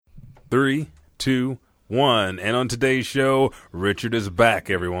3, 2, 1. And on today's show, Richard is back,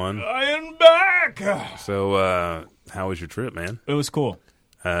 everyone. I am back! So, how was your trip, man? It was cool.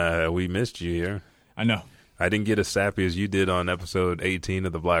 We missed you here. I know. I didn't get as sappy as you did on episode 18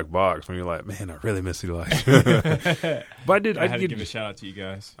 of The Black Box when you're like, man, I really miss Elijah. But I had to give a shout out to you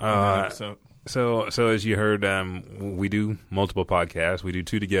guys. So as you heard, we do multiple podcasts. We do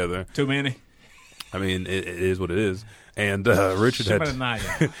 2 together. Too many. I mean, it is what it is. And Richard had...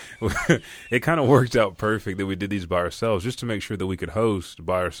 it kind of worked out perfect that we did these by ourselves just to make sure that we could host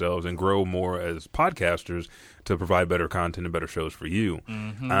by ourselves and grow more as podcasters to provide better content and better shows for you.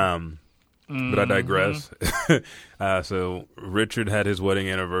 Mm-hmm. But I digress. So Richard had his wedding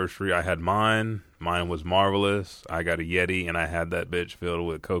anniversary. I had mine. Mine was marvelous. I got a Yeti, and I had that bitch filled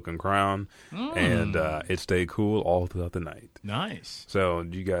with Coke and Crown. And it stayed cool all throughout the night. Nice. So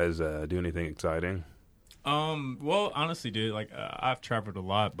did you guys do anything exciting? Well, honestly, dude, I've traveled a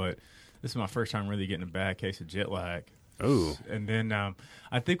lot, but this is my first time really getting a bad case of jet lag. Ooh. And then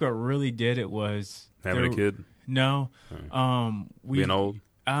I think what really did it was... Having a kid? No. Being old?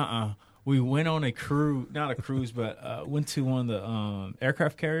 We went on a cruise, not a cruise, but went to one of the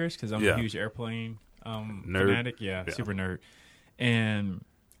aircraft carriers because I'm a huge airplane fanatic. Yeah, super nerd. And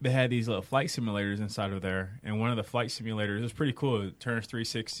they had these little flight simulators inside of there. And one of the flight simulators was pretty cool. It turns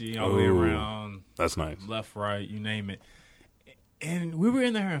 360 all the way around. That's nice. Left, right, you name it. And we were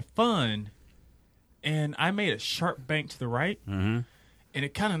in there having fun. And I made a sharp bank to the right. Mm-hmm. And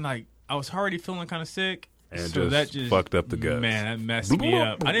it kind of I was already feeling kind of sick. And so that just fucked up the guts. Man, that messed me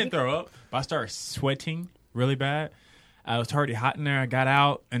up. I didn't throw up, but I started sweating really bad. I was already hot in there. I got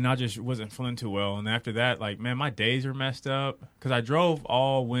out, and I just wasn't feeling too well. And after that, my days are messed up because I drove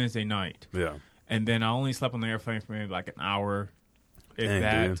all Wednesday night. Yeah. And then I only slept on the airplane for maybe an hour, if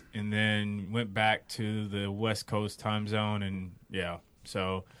that. Dude. And then went back to the West Coast time zone, and yeah.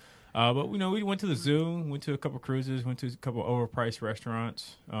 So, but we went to the zoo, went to a couple cruises, went to a couple overpriced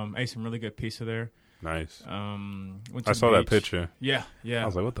restaurants, ate some really good pizza there. Nice. I saw that picture. Yeah. I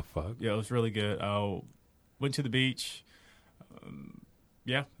was like, what the fuck? Yeah, it was really good. Went to the beach.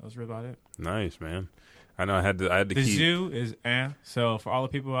 Yeah, that was really about it. Nice, man. I know I had to the keep... zoo is so for all the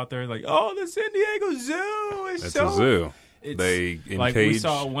people out there the San Diego Zoo is it's a zoo. They we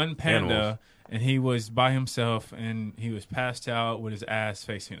saw one panda animals. And he was by himself and he was passed out with his ass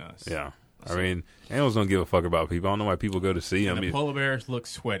facing us. Yeah. I mean, animals don't give a fuck about people. I don't know why people go to see them. The polar bears look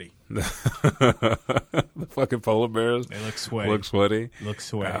sweaty. The fucking polar bears? They look sweaty. Look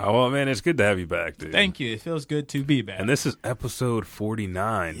sweaty. Well, man, it's good to have you back, dude. Thank you. It feels good to be back. And this is episode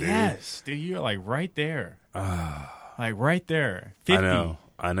 49, dude. Yes, dude. You're right there. Right there. 50.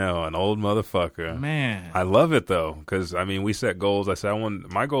 I know. An old motherfucker. Man. I love it, though, because, we set goals. I said,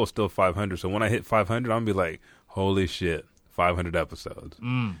 my goal is still 500. So when I hit 500, I'm going to be like, holy shit, 500 episodes.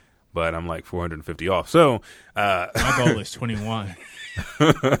 But I'm 450 off. So my goal is 21.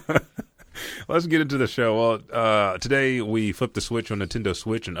 Let's get into the show. Well, today we flip the switch on Nintendo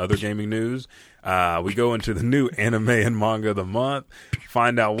Switch and other gaming news. We go into the new anime and manga of the month,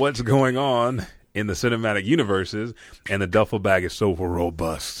 find out what's going on in the cinematic universes, and the duffel bag is so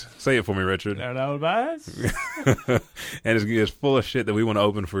robust. Say it for me, Richard. And it's full of shit that we want to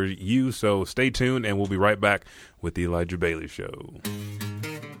open for you. So stay tuned, and we'll be right back with the Elijah Bailey Show.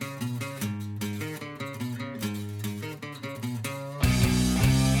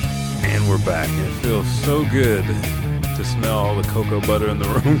 And we're back. It feels so good to smell all the cocoa butter in the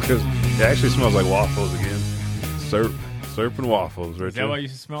room because it actually smells like waffles again. Surf and waffles, Richard. Is that what you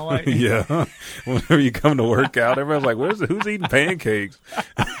smell like? Yeah. Whenever you come to work out, everyone's like, who's eating pancakes?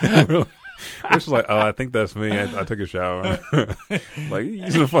 It's like, I think that's me. I took a shower. You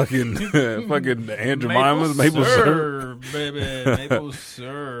using fucking Aunt Jemima's maple syrup, baby, maple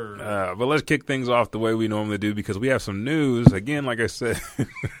syrup. But let's kick things off the way we normally do because we have some news. Again, like I said,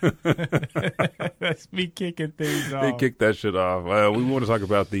 that's me kicking things off. They kicked that shit off. We want to talk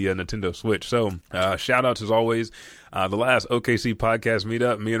about the Nintendo Switch. So, shout outs as always. The last OKC podcast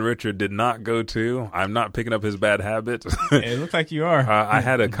meetup, me and Richard did not go to. I'm not picking up his bad habits. It looks like you are. I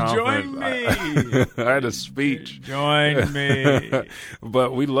had a conference. Join me. I had a speech. Join me.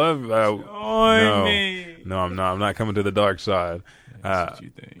 But we love. Join me. No, I'm not. I'm not coming to the dark side. That's what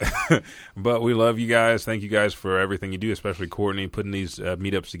you think. But we love you guys. Thank you guys for everything you do, especially Courtney putting these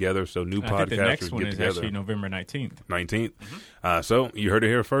meetups together. So new podcasters the next one get is together. Actually November 19th. 19th. So you heard it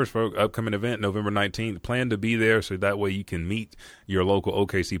here first, folks. Upcoming event November 19th. Plan to be there so that way you can meet your local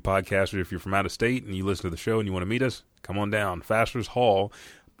OKC podcaster. If you're from out of state and you listen to the show and you want to meet us, come on down. Fasters Hall.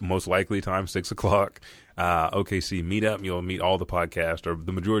 most likely time, 6 o'clock. OKC meetup. You'll meet all the podcasts, or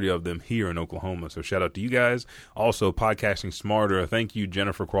the majority of them, here in Oklahoma. So shout out to you guys. Also, Podcasting Smarter. Thank you,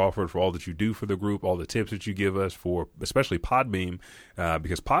 Jennifer Crawford, for all that you do for the group, all the tips that you give us for, especially Podbeam,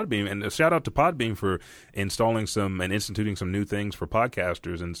 because Podbeam, and a shout out to Podbeam for installing some and instituting some new things for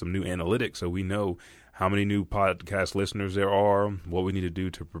podcasters and some new analytics, so we know how many new podcast listeners there are, what we need to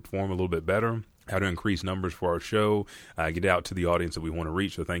do to perform a little bit better, how to increase numbers for our show, get out to the audience that we want to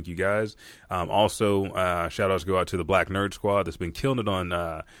reach. So thank you guys. Also, shout outs go out to the Black Nerd Squad that's been killing it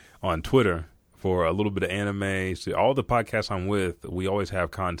on Twitter for a little bit of anime. So all the podcasts I'm with, we always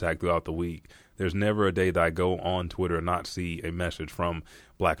have contact throughout the week. There's never a day that I go on Twitter and not see a message from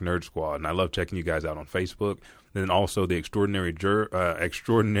Black Nerd Squad. And I love checking you guys out on Facebook. Then also the extraordinary journey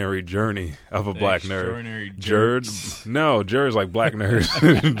of a black nerd. Jerd is like black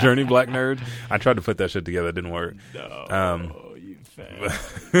nerds. Journey black nerds. I tried to put that shit together. It didn't work. No, you fat.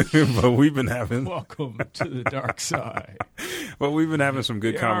 But we've been having. Welcome to the dark side. But we've been having some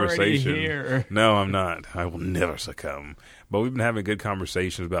good conversation. Here. No, I'm not. I will never succumb. But we've been having good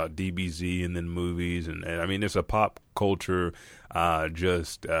conversations about DBZ and then movies, and I mean it's a pop culture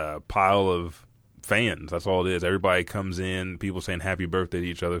pile of fans. That's all it is. Everybody comes in, people saying happy birthday to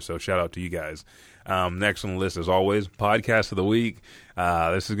each other. So shout out to you guys. Next on the list, as always, podcast of the week.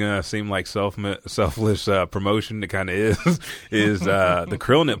 This is gonna seem like selfless promotion. It kind of is the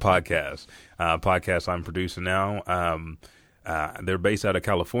Krillnet podcast. Podcast I'm producing now. They're based out of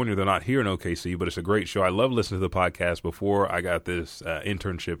California. They're not here in OKC, but it's a great show. I love listening to the podcast before I got this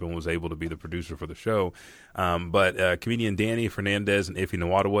internship and was able to be the producer for the show. But comedian Danny Fernandez and Ify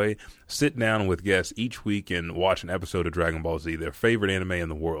Nwadaway sit down with guests each week and watch an episode of Dragon Ball Z, their favorite anime in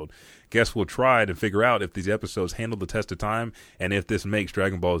the world. Guests will try to figure out if these episodes handle the test of time and if this makes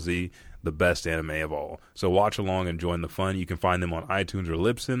Dragon Ball Z the best anime of all. So watch along and join the fun. You can find them on iTunes or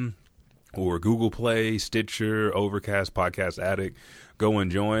Libsyn, or Google Play, Stitcher, Overcast, Podcast Addict. Go and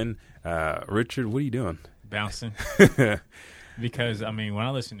join. Richard, what are you doing? Bouncing. Because, I mean, when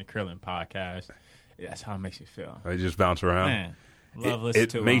I listen to Krillin podcast, that's how it makes me feel. I just bounce around. Man, love listening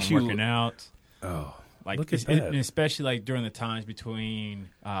to it when I'm working out. Oh, like, look at that. Especially like during the times between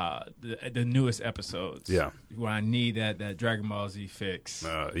the newest episodes. Yeah. When I need that Dragon Ball Z fix.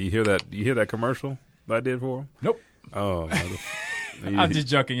 You hear that? You hear that commercial that I did for him? Nope. Oh, I'm just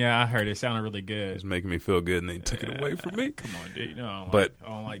joking. Yeah, I heard it. It sounded really good. It's making me feel good, and they took it away from me. Come on, dude. No, I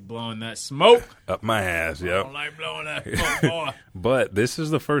don't like blowing that smoke. Up my ass, yep. I don't like blowing that smoke, boy. But this is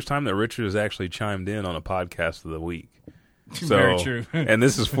the first time that Richard has actually chimed in on a podcast of the week. So, very true. And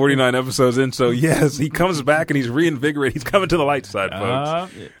this is 49 episodes in, so yes, he comes back and he's reinvigorated. He's coming to the light side,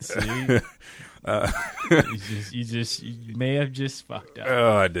 folks. You may have just fucked up.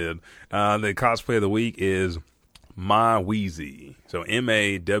 Oh, I did. The cosplay of the week is Maweezy. So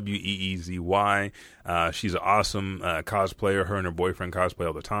Maweezy. She's an awesome cosplayer. Her and her boyfriend cosplay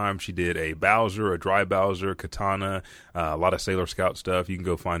all the time. She did a Bowser, a dry Bowser, Katana, a lot of Sailor Scout stuff. You can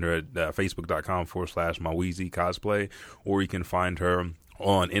go find her at facebook.com/Maweezy cosplay, or you can find her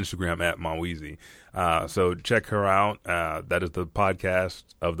on Instagram at Maweezy. So check her out. That is the podcast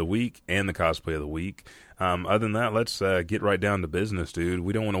of the week and the cosplay of the week. Other than that, let's get right down to business, dude.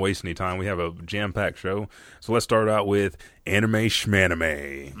 We don't want to waste any time. We have a jam-packed show. So let's start out with Anime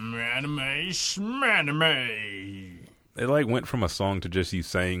Schmanime. Anime Schmanime. It like went from a song to just you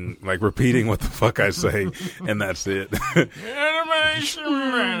saying, like repeating what the fuck I say, and that's it. Anime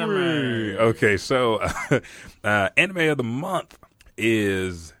Schmanime. Okay, so anime of the month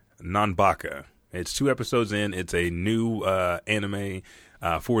is Nanbaka. It's 2 episodes in. It's a new anime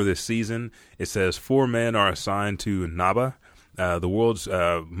for this season. It says 4 men are assigned to Naba, the world's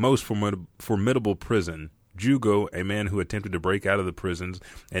most formidable prison. Jugo, a man who attempted to break out of the prisons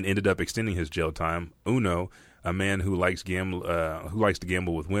and ended up extending his jail time. Uno, a man who likes to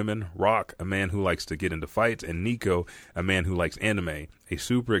gamble with women. Rock, a man who likes to get into fights. And Nico, a man who likes anime. A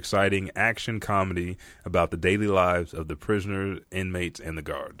super exciting action comedy about the daily lives of the prisoners, inmates, and the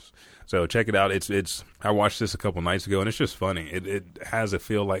guards. So check it out. It's. I watched this a couple nights ago, and it's just funny. It has a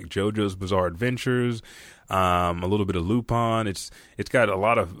feel like JoJo's Bizarre Adventures, a little bit of Lupin. It's got a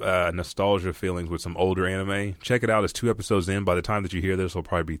lot of nostalgia feelings with some older anime. Check it out. It's 2 episodes in. By the time that you hear this, it'll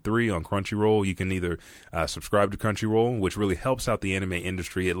probably be 3 on Crunchyroll. You can either subscribe to Crunchyroll, which really helps out the anime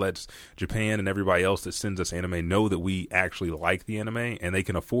industry. It lets Japan and everybody else that sends us anime know that we actually like the anime, and they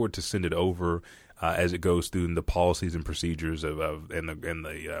can afford to send it over as it goes through the policies and procedures of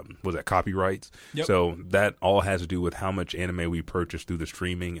the copyrights. Yep. So that all has to do with how much anime we purchase through the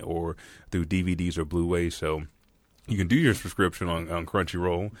streaming or through DVDs or Blu-rays. So You can do your subscription on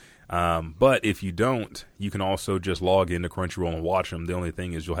Crunchyroll. But if you don't, you can also just log into Crunchyroll and watch them. The only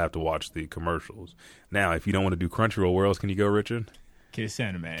thing is you'll have to watch the commercials. Now, if you don't want to do Crunchyroll, where else can you go, Richard? Kiss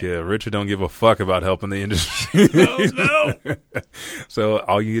Anime. Yeah, Richard don't give a fuck about helping the industry. No. So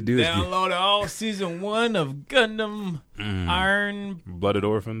all you do is download all season 1 of Gundam Iron Blooded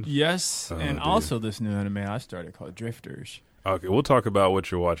Orphans. Yes, and also this new anime I started called Drifters. Okay, we'll talk about what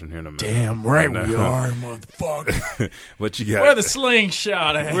you're watching here in a minute. Damn right we are, motherfucker. What you got? Where the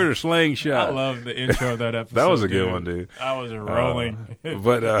slingshot at? Where the slingshot? I love the intro of that episode. That was a good one, dude. I was rolling.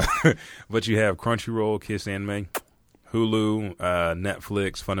 But you have Crunchyroll, Kiss Anime, Hulu,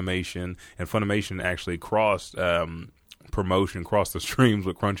 Netflix, Funimation, and Funimation actually crossed the streams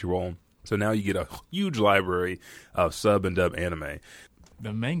with Crunchyroll. So now you get a huge library of sub and dub anime.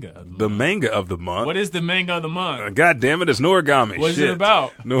 The manga of the month. What is the manga of the month? God damn it, it's Noragami. What is it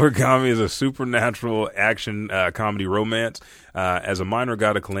about? Noragami is a supernatural action comedy romance. As a minor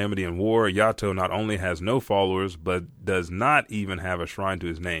god of calamity and war, Yato not only has no followers, but does not even have a shrine to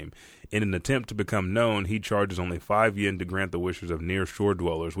his name. In an attempt to become known, he charges only 5 yen to grant the wishes of near shore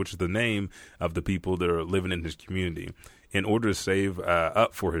dwellers, which is the name of the people that are living in his community, in order to save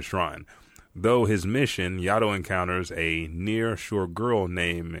up for his shrine. Though his mission, Yato encounters a near-shore girl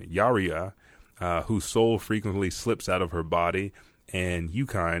named Yaria, whose soul frequently slips out of her body, and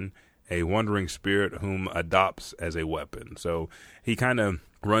Yukine, a wandering spirit whom adopts as a weapon. So he kind of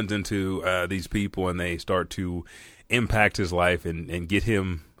runs into these people, and they start to impact his life and get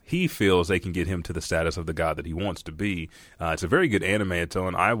him. He feels they can get him to the status of the god that he wants to be. It's a very good anime.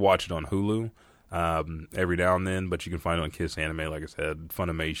 I watch it on Hulu. Every now and then, but you can find it on Kiss Anime, like I said,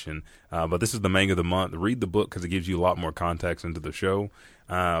 Funimation. But this is the manga of the month. Read the book because it gives you a lot more context into the show.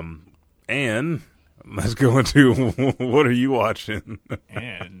 And let's go into what are you watching?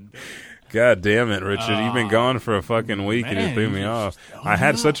 And God damn it, Richard. You've been gone for a fucking week and you threw me off. I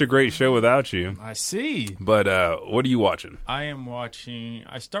had such a great show without you. I see. But what are you watching? I am watching.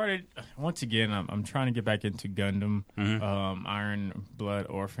 I started, once again, I'm trying to get back into Gundam, Iron Blood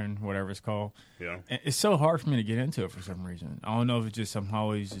Orphan, whatever it's called. Yeah. It's so hard for me to get into it for some reason. I don't know if it's just I'm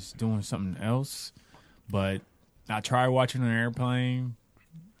always just doing something else, but I tried watching on an airplane.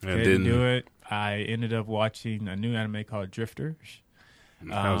 Didn't do it. I ended up watching a new anime called Drifters.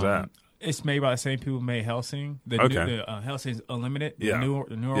 How's that? It's made by the same people who made Hellsing. Hellsing's Unlimited, the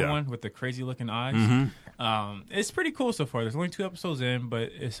newer one with the crazy looking eyes. Mm-hmm. It's pretty cool so far. There's only 2 episodes in,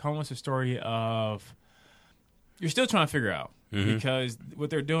 but it's almost a story of you're still trying to figure out because what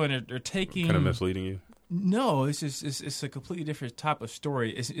they're doing, they're taking kind of misleading you. No, it's a completely different type of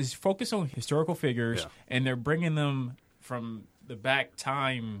story. It's focused on historical figures, and they're bringing them from the back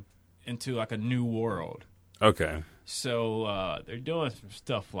time into like a new world. Okay. So they're doing some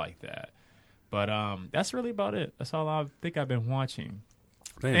stuff like that. But that's really about it. That's all I think I've been watching.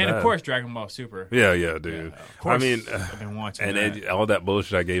 Of course, Dragon Ball Super. Yeah, dude. Yeah, of course, I've been watching that. All that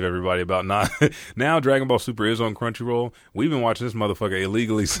bullshit I gave everybody about now Dragon Ball Super is on Crunchyroll. We've been watching this motherfucker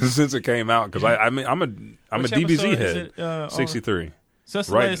illegally since it came out because I'm a DBZ head. 63. So that's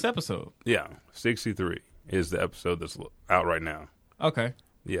the latest episode. Yeah, 63 is the episode that's out right now. Okay.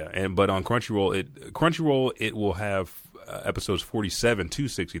 Yeah, but on Crunchyroll it will have episodes 47 to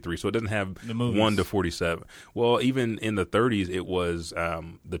 63, so it doesn't have 1 to 47. Well, even in the 30s, it was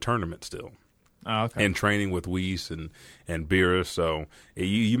the tournament still. Oh, okay. And training with Whis and Beerus, so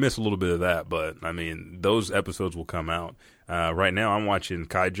you miss a little bit of that, but I mean those episodes will come out. Right now, I'm watching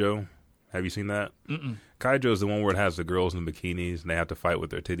Kaijo. Have you seen that? Mm-mm. Kaijo is the one where it has the girls in bikinis and they have to fight with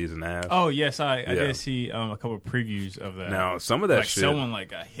their titties and ass. Oh yes, I did see a couple of previews of that. Now some of that shit, someone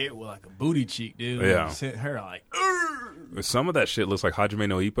got hit with like a booty cheek, dude. Yeah, sent her like. Some of that shit looks like Hajime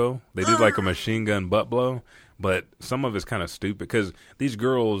no Ippo. They did like a machine gun butt blow, but some of it's kind of stupid because these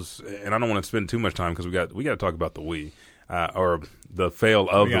girls, and I don't want to spend too much time because we got to talk about the Wii. Or the fail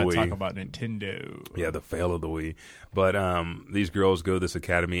of the Wii. We got to talk about Nintendo. Yeah, the fail of the Wii. But these girls go to this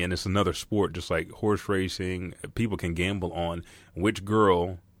academy, and it's another sport, just like horse racing. People can gamble on which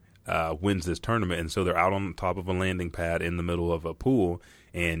girl wins this tournament, and so they're out on top of a landing pad in the middle of a pool,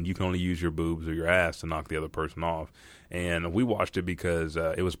 and you can only use your boobs or your ass to knock the other person off. And we watched it because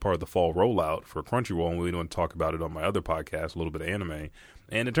it was part of the fall rollout for Crunchyroll, and we want to talk about it on my other podcast, a little bit of anime.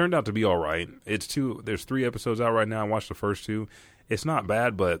 And it turned out to be all right. There's 3 episodes out right now. I watched the first 2. It's not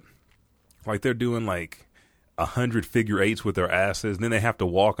bad, but like they're doing like 100 figure 8s with their asses, and then they have to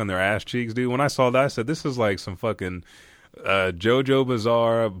walk on their ass cheeks, dude. When I saw that, I said, this is like some fucking JoJo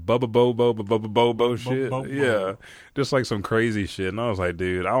Bizarre, Bubba Bobo shit. Yeah, just like some crazy shit. And I was like,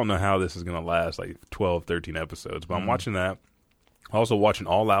 dude, I don't know how this is going to last like 12, 13 episodes. But I'm watching that. Also watching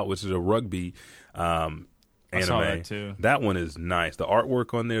All Out, which is a rugby anime. I saw that too. That one is nice. The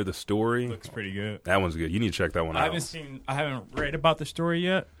artwork on there, the story looks pretty good. That one's good. You need to check that one out. I haven't read about the story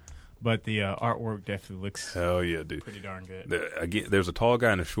yet, but the artwork definitely looks hell yeah, dude, pretty darn good. Again, there's a tall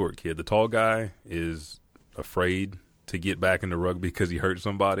guy and a short kid. The tall guy is afraid to get back into rugby because he hurt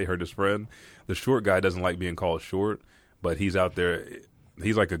his friend. The short guy doesn't like being called short, but he's out there.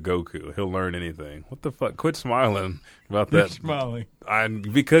 He's like a Goku. He'll learn anything. What the fuck? Quit smiling about that. You're smiling.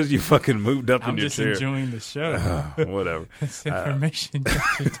 Because you fucking moved up in your chair. I'm just enjoying the show. Whatever. It's information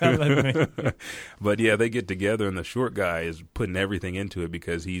you're telling me. But yeah, they get together, and the short guy is putting everything into it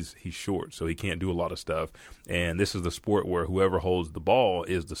because he's short, so he can't do a lot of stuff. And this is the sport where whoever holds the ball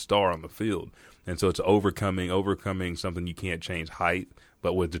is the star on the field. And so it's overcoming something you can't change, height,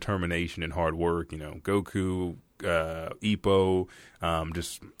 but with determination and hard work. You know, Goku, Ippo,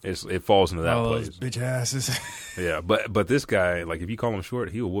 it falls into that place. Those bitch asses. Yeah, but this guy, like, if you call him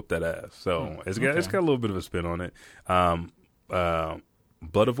short, he will whoop that ass. So it's got a little bit of a spin on it.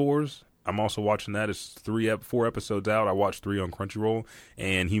 Bloodivores, I'm also watching that. It's 4 episodes out. I watched 3 on Crunchyroll,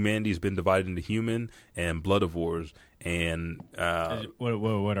 and humanity's been divided into human and bloodivores. And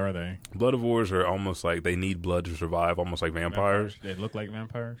what are they? Bloodivores are almost like they need blood to survive, almost like vampires. They look like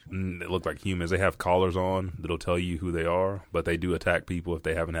vampires? They look like humans. They have collars on that'll tell you who they are, but they do attack people if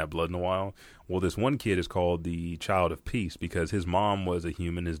they haven't had blood in a while. Well, this one kid is called the Child of Peace because his mom was a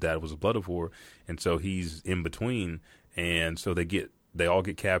human, his dad was a bloodivore, and so he's in between. And so they all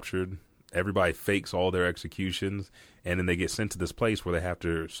get captured. Everybody fakes all their executions, and then they get sent to this place where they have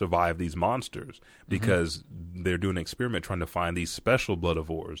to survive these monsters because they're doing an experiment trying to find these special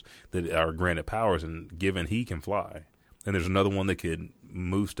bloodivores that are granted powers, and given he can fly. And there's another one that can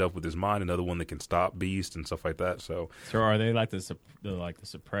move stuff with his mind, another one that can stop beasts and stuff like that. So are they like the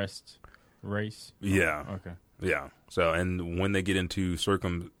suppressed race? Yeah. Okay. Yeah. So, and when they get into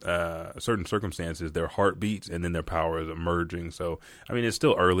certain circumstances, their heart beats and then their power is emerging. So, I mean, it's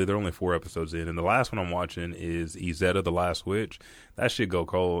still early. They're only 4 episodes in. And the last one I'm watching is Izetta, the Last Witch. That shit go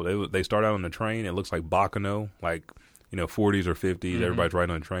cold. They start out on the train. It looks like Baccano, like, 40s or 50s. Mm-hmm. Everybody's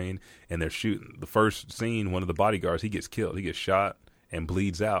riding on a train and they're shooting. The first scene, one of the bodyguards, he gets killed. He gets shot and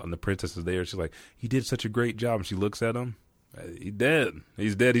bleeds out. And the princess is there. She's like, "You did such a great job." And she looks at him. He's dead.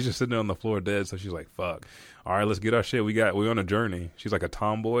 He's dead. He's just sitting there on the floor dead. So she's like, "Fuck. All right, let's get our shit. We're on a journey." She's like a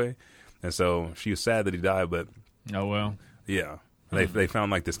tomboy. And so she was sad that he died, but. Oh, well. Yeah. They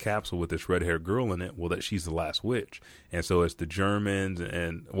found like this capsule with this red-haired girl in it. Well, that she's the last witch. And so it's the Germans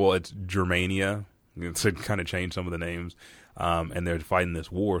it's Germania. To kind of change some of the names. And they're fighting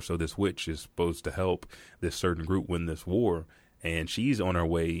this war. So this witch is supposed to help this certain group win this war. And she's on her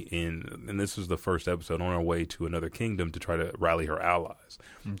way and this is the first episode, on her way to another kingdom to try to rally her allies.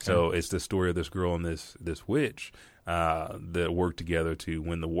 Okay. So it's the story of this girl and this witch that work together to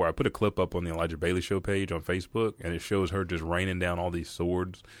win the war. I put a clip up on the Elijah Bailey Show page on Facebook, and it shows her just raining down all these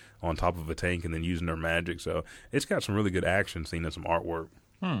swords on top of a tank and then using her magic. So it's got some really good action scene and some artwork.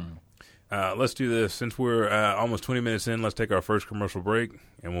 Let's do this. Since we're almost 20 minutes in, let's take our first commercial break,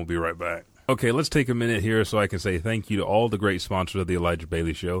 and we'll be right back. Okay, let's take a minute here so I can say thank you to all the great sponsors of the Elijah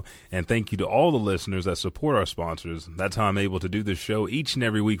Bailey Show, and thank you to all the listeners that support our sponsors. That's how I'm able to do this show each and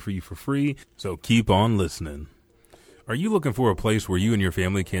every week for you for free, so keep on listening. Are you looking for a place where you and your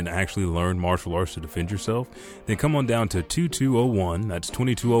family can actually learn martial arts to defend yourself? Then come on down to 2201, that's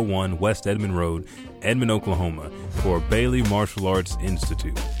 2201 West Edmond Road, Edmond, Oklahoma, for Bailey Martial Arts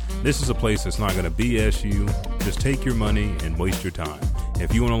Institute. This is a place that's not going to BS you, just take your money and waste your time.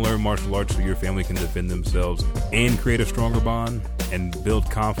 If you want to learn martial arts so your family can defend themselves and create a stronger bond and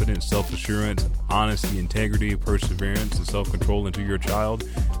build confidence, self-assurance, honesty, integrity, perseverance, and self-control into your child,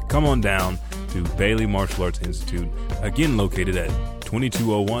 come on down to Bailey Martial Arts Institute, again located at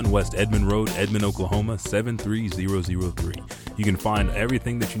 2201 West Edmond Road, Edmond, Oklahoma, 73003. You can find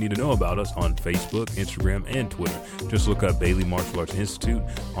everything that you need to know about us on Facebook, Instagram, and Twitter. Just look up Bailey Martial Arts Institute.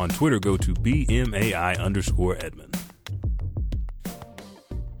 On Twitter, go to BMAI_Edmond.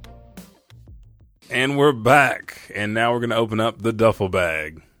 And we're back. And now we're going to open up the duffel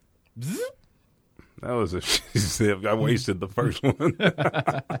bag. That was a zip. I wasted the first one.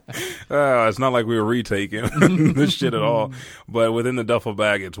 It's not like we were retaking this shit at all. But within the duffel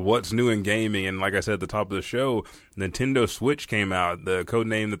bag, it's what's new in gaming. And like I said at the top of the show, Nintendo Switch came out. The code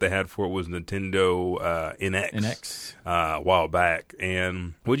name that they had for it was Nintendo NX. A while back.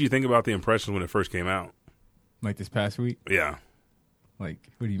 And what did you think about the impressions when it first came out? Like this past week? Yeah. Like,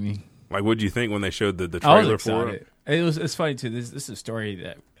 what do you mean? Like, what did you think when they showed the trailer for it? It's funny, too. This is a story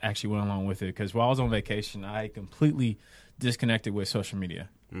that actually went along with it, because while I was on vacation, I completely disconnected with social media.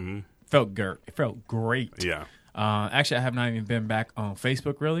 Mm-hmm. It felt great. Yeah. Actually, I have not even been back on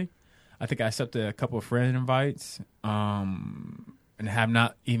Facebook, really. I think I accepted a couple of friend invites, and have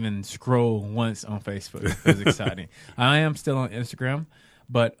not even scrolled once on Facebook. It was exciting. I am still on Instagram,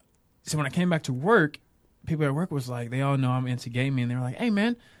 but so when I came back to work, people at work was like, they all know I'm into gaming. They were like, "Hey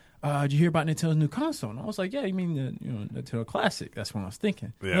man, did you hear about Nintendo's new console?" And I was like, "Yeah, you mean the Nintendo Classic?" That's what I was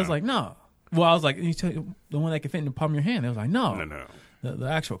thinking. Yeah. I was like, "No." Well, I was like, the one that can fit in the palm of your hand. They was like, "No, the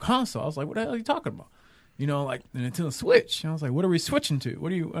actual console." I was like, "What the hell are you talking about?" Like the Nintendo Switch. And I was like, "What are we switching to?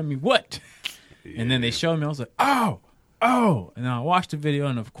 What?" Yeah. And then they showed me. I was like, "Oh!" And then I watched the video,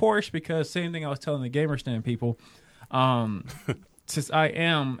 and of course, because same thing I was telling the Gamer Stand people, since I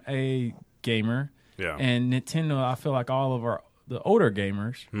am a gamer, and Nintendo, I feel like all of the older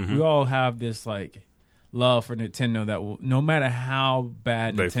gamers, we all have this like love for Nintendo that will, no matter how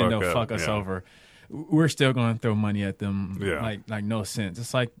bad Nintendo fuck us over, we're still going to throw money at them like no sense.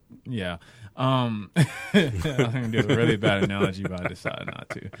 It's like, I'm going to do a really bad analogy, but I decided not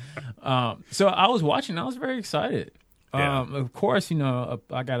to. So I was watching, I was very excited. Of course,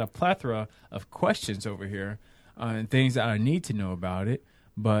 I got a plethora of questions over here and things that I need to know about it,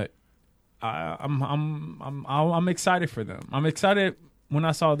 but I'm excited for them. I'm excited when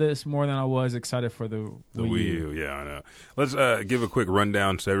I saw this more than I was excited for the Wii U. Yeah, I know. Let's give a quick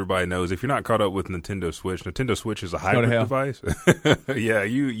rundown so everybody knows. If you're not caught up with Nintendo Switch is a hybrid device. Yeah,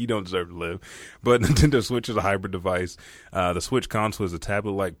 you don't deserve to live. But Nintendo Switch is a hybrid device. The Switch console is a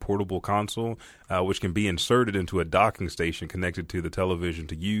tablet-like portable console, which can be inserted into a docking station connected to the television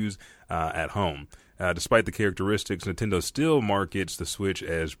to use at home. Despite the characteristics, Nintendo still markets the Switch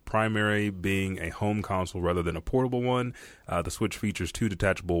as primary being a home console rather than a portable one. The Switch features 2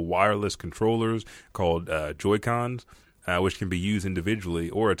 detachable wireless controllers called Joy-Cons, which can be used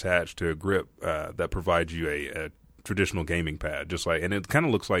individually or attached to a grip that provides you a traditional gaming pad. And it kind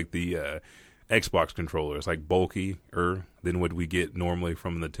of looks like the Xbox controller. It's like bulkier than what we get normally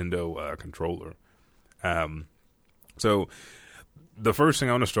from a Nintendo controller. So the first thing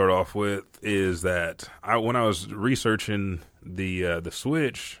I want to start off with is that when I was researching the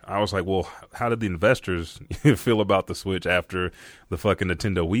Switch, I was like, well, how did the investors feel about the Switch after the fucking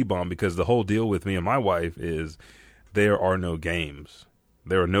Nintendo Wii bomb? Because the whole deal with me and my wife is there are no games.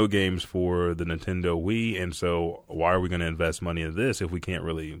 There are no games for the Nintendo Wii, and so why are we going to invest money in this if we can't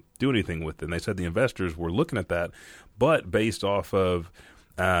really do anything with it? And they said the investors were looking at that, but based off of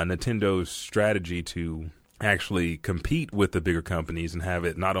Nintendo's strategy to actually compete with the bigger companies and have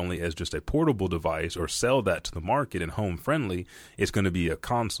it not only as just a portable device or sell that to the market and home friendly, it's going to be a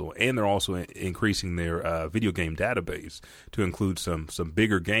console. And they're also increasing their video game database to include some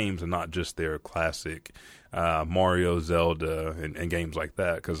bigger games and not just their classic Mario, Zelda, and games like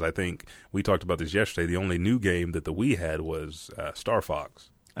that. Because I think we talked about this yesterday. The only new game that the Wii had was Star Fox.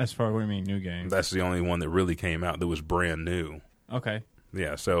 As far as what do you mean, new game? That's the only one that really came out that was brand new. Okay.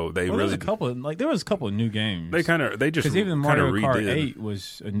 Yeah, so they there was a couple of new games. They just because even Mario Kart 8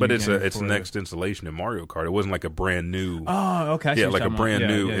 was a new but it's a next installation in Mario Kart. It wasn't like a brand new. Oh, okay. Yeah, like a brand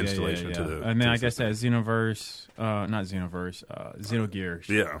new installation to the. And then I guess that Xenoverse, Xenogears.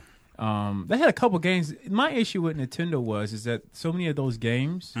 Yeah. They had a couple games. My issue with Nintendo is that so many of those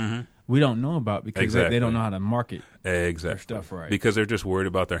games we don't know about because they don't know how to market their stuff right. Because they're just worried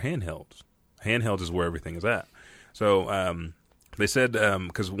about their handhelds. Handhelds is where everything is at. So. They said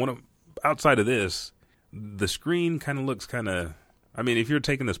because outside of this, the screen kind of looks I mean, if you're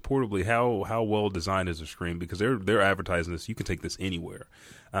taking this portably, how well designed is the screen? Because they're advertising this, you can take this anywhere.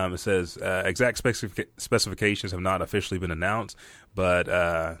 It says exact specifications have not officially been announced, but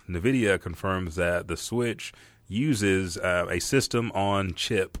NVIDIA confirms that the Switch uses a system on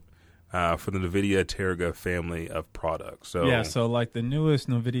chip for the NVIDIA Tegra family of products. So like the newest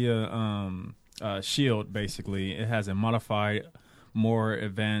NVIDIA Shield, basically, it has a modified, more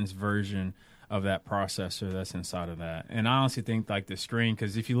advanced version of that processor that's inside of that. And I honestly think like the screen,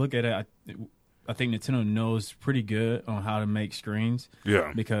 because if you look at it, I think Nintendo knows pretty good on how to make screens.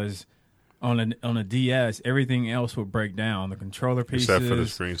 Yeah. Because on a DS, everything else would break down. The controller pieces, except for the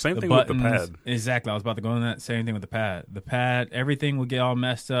screen. Same thing buttons, with the pad. Exactly. I was about to go on that. Same thing with the pad. The pad, everything would get all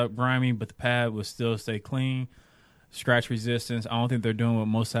messed up, grimy, but the pad would still stay clean. Scratch resistance. I don't think they're doing what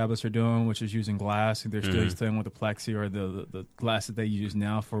most tablets are doing, which is using glass. They're still staying with the Plexi or the glass that they use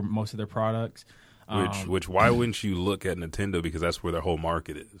now for most of their products. Which why wouldn't you look at Nintendo, because that's where their whole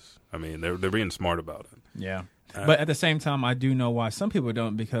market is. I mean, they're being smart about it. Yeah. But at the same time, I do know why some people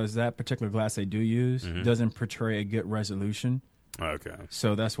don't, because that particular glass they do use doesn't portray a good resolution Okay.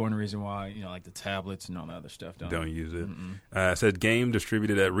 So that's one reason why, like the tablets and all the other stuff don't use it. It said game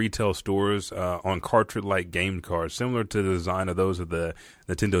distributed at retail stores on cartridge-like game cards, similar to the design of those of the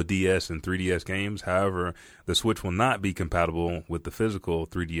Nintendo DS and 3DS games. However, the Switch will not be compatible with the physical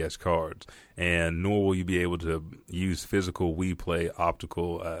 3DS cards, and nor will you be able to use physical Wii Play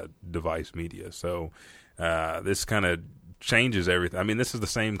optical device media. So this kind of changes everything. I mean, this is the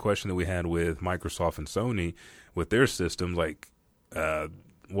same question that we had with Microsoft and Sony with their systems, like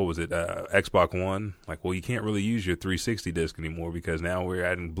what was it, Xbox One? Like, well, you can't really use your 360 disc anymore because now we're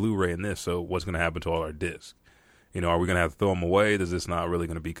adding Blu-ray in this, so what's going to happen to all our discs? Are we going to have to throw them away? Is this not really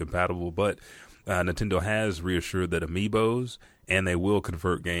going to be compatible? But Nintendo has reassured that amiibos, and they will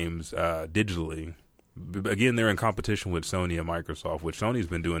convert games digitally. Again, they're in competition with Sony and Microsoft, which Sony's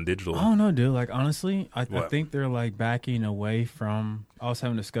been doing digital. I don't know, dude. Like, honestly, I think they're, like, backing away from... I was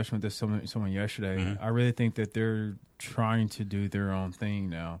having a discussion with someone yesterday. Mm-hmm. I really think that they're trying to do their own thing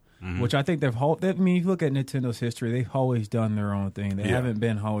now, which I think they've... I mean, if you look at Nintendo's history, they've always done their own thing. They haven't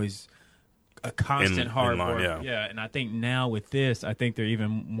been always a constant hard work. Yeah, and I think now with this, I think they're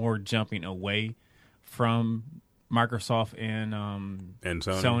even more jumping away from Microsoft and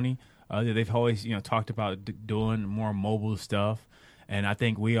Sony. They've always, talked about doing more mobile stuff, and I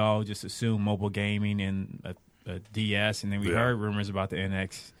think we all just assume mobile gaming and a DS, and then we heard rumors about the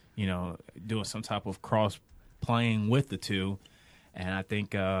NX, doing some type of cross-playing with the two, and I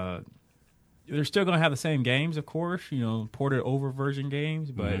think they're still going to have the same games, of course, ported over version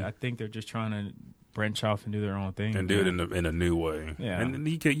games, but I think they're just trying to branch off and do their own thing and do it in a new way. Yeah, and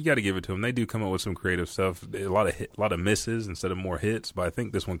you got to give it to them. They do come up with some creative stuff. A lot of misses instead of more hits, but I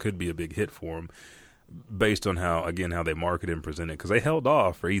think this one could be a big hit for them, based on how they market and present it. Because they held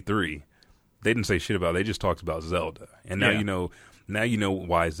off for E3, they didn't say shit about it. They just talked about Zelda, and now you know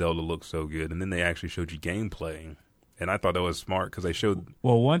why Zelda looks so good. And then they actually showed you gameplay. And I thought that was smart because they showed.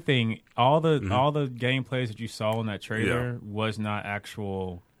 Well, one thing, all the gameplays that you saw in that trailer was not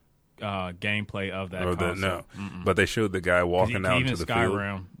actual gameplay of that console. But they showed the guy walking out to the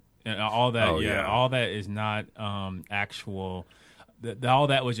Skyrim, field. And all that. All that is not actual. All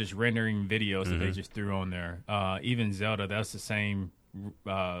that was just rendering videos that they just threw on there. Even Zelda, that's the same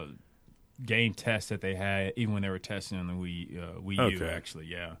game test that they had, even when they were testing on the Wii U. Actually,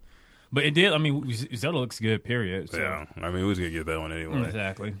 yeah. But it did. I mean, Zelda looks good. Period. So. Yeah, I mean, we was gonna get that one anyway.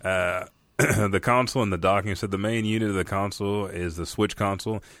 Exactly. The console and the docking said the main unit of the console is the Switch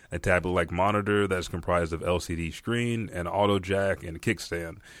console, a tablet-like monitor that's comprised of LCD screen, an auto jack, and a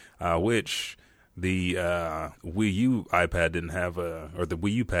kickstand, which the Wii U iPad didn't have or the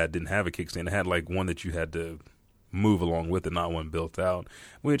Wii U pad didn't have a kickstand. It had like one that you had to move along with it, not one built out.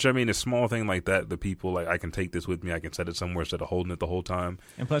 Which, I mean, a small thing like that, the people, like, I can take this with me, I can set it somewhere instead of holding it the whole time.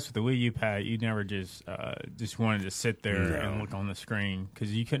 And plus with the Wii U pad, you never just wanted to sit there and look on the screen,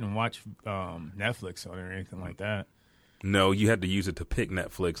 because you couldn't watch Netflix on it or anything like that. No, you had to use it to pick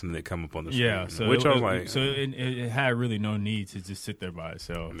Netflix and then it come up on the screen. Yeah, so which I was like, so it had really no need to just sit there by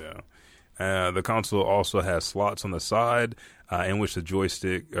itself. Yeah. The console also has slots on the side in which the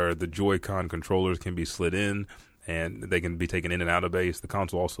joystick or the Joy-Con controllers can be slid in, and they can be taken in and out of base. The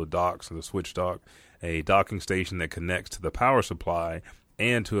console also docks, so the Switch dock, a docking station that connects to the power supply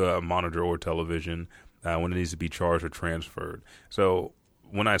and to a monitor or television when it needs to be charged or transferred. So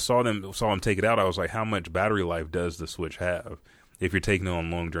when I saw them take it out, I was like, how much battery life does the Switch have if you're taking it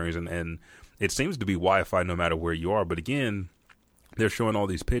on long journeys? And it seems to be Wi-Fi no matter where you are. But again, they're showing all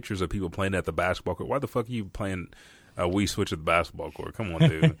these pictures of people playing at the basketball court. Why the fuck are you playing a Wii Switch at the basketball court? Come on,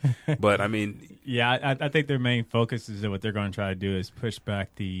 dude. But, I mean... Yeah, I think their main focus is that what they're going to try to do is push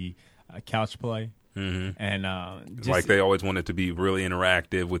back the couch play. Mm-hmm. And like they always want it to be really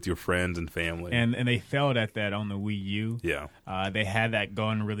interactive with your friends and family. And they failed at that on the Wii U. Yeah. They had that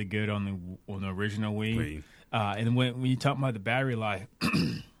going really good on the original Wii. And when you talk about the battery life,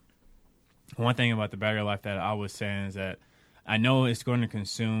 one thing about the battery life that I was saying is that I know it's going to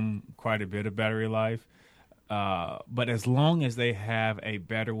consume quite a bit of battery life, but as long as they have a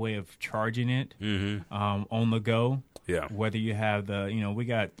better way of charging it on the go, whether you have we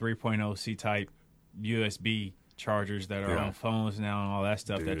got 3.0 C-type USB chargers that are on phones now and all that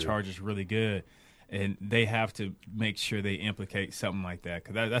stuff that charges really good, and they have to make sure they implicate something like that,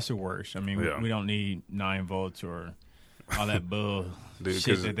 because that's the worst. I mean, we don't need 9 volts or all that bull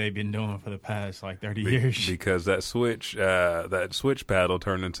shit that they've been doing for the past like 30 years. Because that switch paddle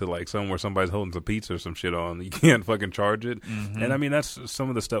turned into like somewhere somebody's holding some pizza or some shit on. You can't fucking charge it. Mm-hmm. And I mean, that's some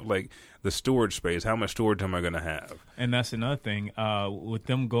of the stuff like the storage space. How much storage am I going to have? And that's another thing. With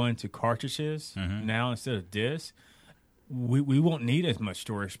them going to cartridges now instead of discs, we won't need as much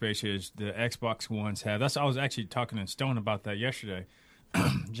storage space as the Xbox Ones have. I was actually talking to Stone about that yesterday.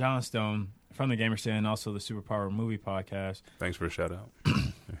 John Stone from the Gamer Stand and also the Superpower Movie Podcast. Thanks for a shout out.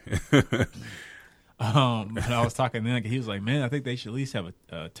 But I was talking then, he was like, man, I think they should at least have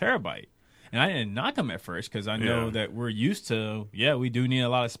a terabyte. And I didn't knock him at first because I know that we're used to, we do need a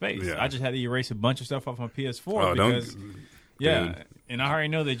lot of space. Yeah. I just had to erase a bunch of stuff off my PS4 because, and I already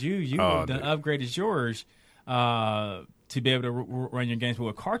know that you have done upgraded yours to be able to run your games. But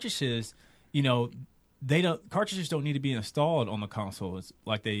with cartridges, cartridges don't need to be installed on the consoles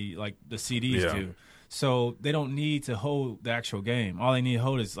like the CDs do. So they don't need to hold the actual game. All they need to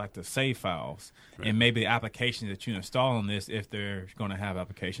hold is like the save files and maybe the applications that you install on this if they're going to have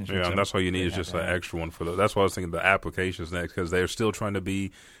applications. Yeah, and that's all you need is just an extra one for those. That's why I was thinking the applications next because they're still trying to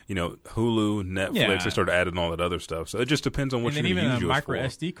be, Hulu, Netflix. They started adding all that other stuff. So it just depends on what you use. And even a micro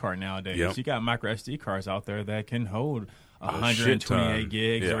SD card nowadays. Yep. You got micro SD cards out there that can hold 128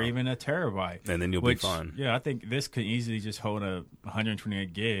 gigs or even a terabyte. And then you'll be fine. Yeah, I think this could easily just hold a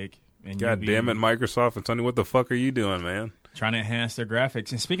 128 gig. And God damn it, Microsoft and Sony, what the fuck are you doing, man? Trying to enhance their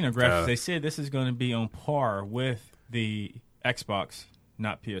graphics. And speaking of graphics, they said this is going to be on par with the Xbox,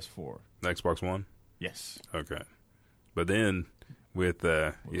 not PS4. The Xbox One? Yes. Okay. But then with,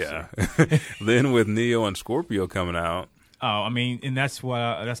 then with Neo and Scorpio coming out. Oh, I mean, and that's kind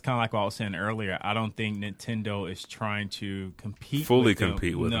of like what I was saying earlier. I don't think Nintendo is trying to fully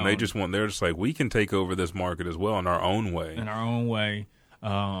compete with them. They're just like, we can take over this market as well in our own way.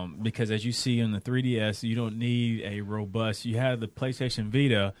 Because as you see in the 3DS, you don't need a robust. You have the PlayStation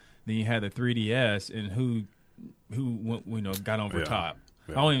Vita, then you have the 3DS, and who got over top.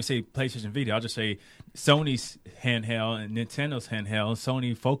 Yeah. I won't even say PlayStation Vita. I'll just say Sony's handheld and Nintendo's handheld.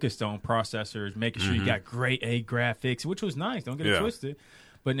 Sony focused on processors, making sure you got grade A graphics, which was nice. Don't get it twisted.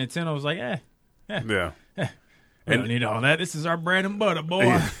 But Nintendo was like, we don't need all that. This is our bread and butter,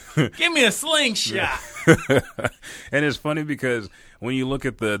 boy. Give me a slingshot. And it's funny because when you look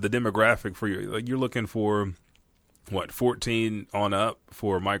at the demographic for you're looking for 14 on up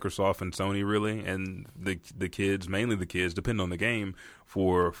for Microsoft and Sony, really, and the kids, mainly the kids, depending on the game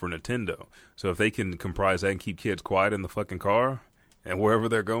for Nintendo. So if they can comprise that and keep kids quiet in the fucking car and wherever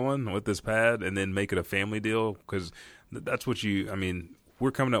they're going with this pad, and then make it a family deal, because that's what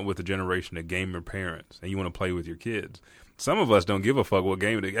we're coming up with a generation of gamer parents, and you want to play with your kids. Some of us don't give a fuck what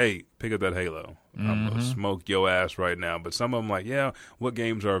game. Hey, pick up that Halo. I'm going to smoke your ass right now. But some of them what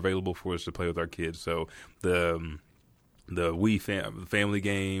games are available for us to play with our kids? So the Wii family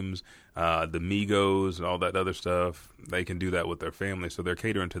games, the Migos, and all that other stuff, they can do that with their family. So they're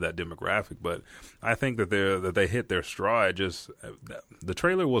catering to that demographic. But I think that they hit their stride. Just the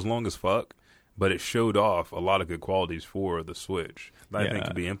trailer was long as fuck, but it showed off a lot of good qualities for the Switch that I think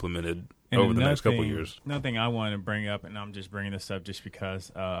could be implemented over the next couple of years. Another thing I wanted to bring up, and I'm just bringing this up just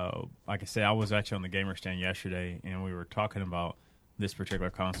because, like I said, I was actually on the Gamer Stand yesterday, and we were talking about this particular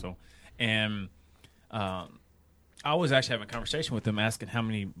console. And I was actually having a conversation with them, asking how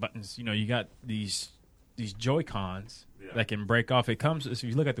many buttons. You got these Joy-Cons that can break off. It comes, if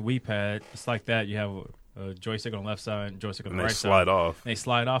you look at the Wii Pad, it's like that. You have a joystick on the left side and joystick on the right side. They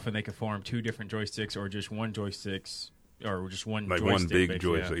slide off, and they can form two different joysticks, or just one joystick, or just one like joystick, one big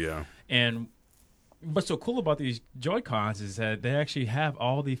joystick. Yeah. And what's so cool about these Joy-Cons is that they actually have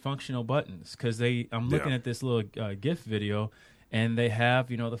all the functional buttons. Because I'm looking at this little GIF video, and they have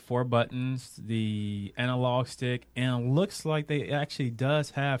the 4 buttons, the analog stick, and it looks like they actually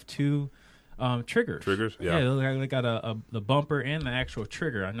does have 2 triggers. Yeah. Yeah, they got the bumper and the actual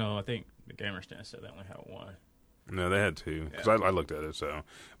trigger. I think the Gamer Stand said they only had 1. No, they had 2 because I looked at it. So,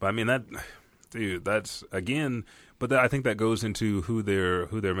 but I mean that's again. But I think that goes into who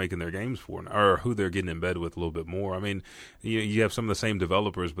they're making their games for, or who they're getting in bed with a little bit more. I mean, you have some of the same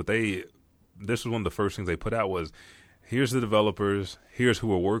developers, but this was one of the first things they put out was, here's the developers, here's who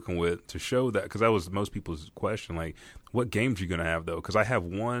we're working with, to show that, because that was most people's question, like, what games are you going to have, though? Because I have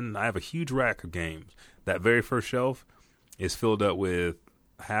a huge rack of games. That very first shelf is filled up with,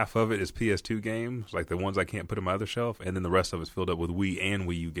 half of it is PS2 games, like the ones I can't put in my other shelf, and then the rest of it's filled up with Wii and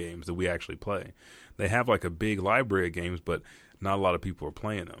Wii U games that we actually play. They have like a big library of games, but not a lot of people are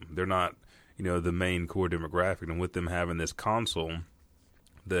playing them. They're not, the main core demographic, and with them having this console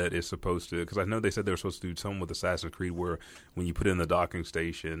that is supposed to, because I know they said they were supposed to do something with Assassin's Creed where when you put it in the docking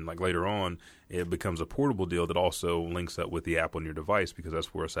station, like later on, it becomes a portable deal that also links up with the app on your device, because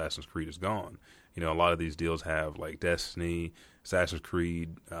that's where Assassin's Creed is gone. A lot of these deals have like Destiny, Assassin's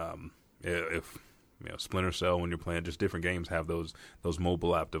Creed. If Splinter Cell, when you're playing just different games, have those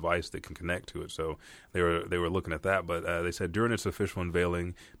mobile app device that can connect to it. So they were looking at that. But they said during its official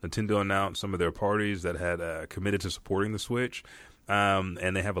unveiling, Nintendo announced some of their parties that had committed to supporting the Switch.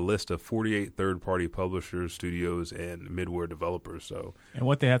 And they have a list of 48 third-party publishers, studios, and middleware developers. So, and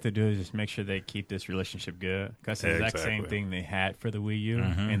what they have to do is just make sure they keep this relationship good, because it's the exact same thing they had for the Wii U,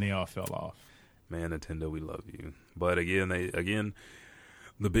 and they all fell off. Man, Nintendo, we love you. But again,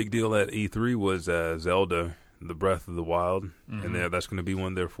 the big deal at E3 was Zelda, the Breath of the Wild, and that's going to be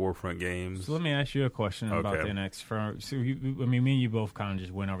one of their forefront games. So let me ask you a question about the NX. Me and you both kind of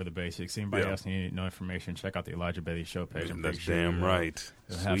just went over the basics. Anybody else need no information, check out the Elijah Bailey show page. That's damn right.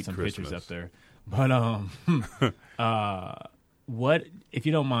 We'll have some pictures up there. But what, if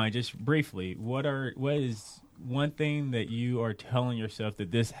you don't mind, just briefly, what is one thing that you are telling yourself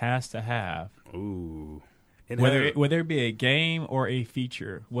that this has to have? Ooh. Whether it be a game or a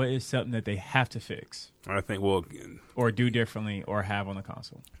feature, what is something that they have to fix? I think, or do differently, or have on the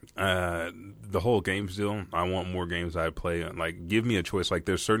console? The whole games deal. I want more games I play on. Like, give me a choice. Like,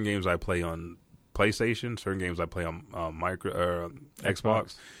 there's certain games I play on PlayStation, certain games I play on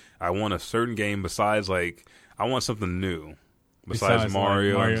Xbox. I want a certain game besides, like, I want something new besides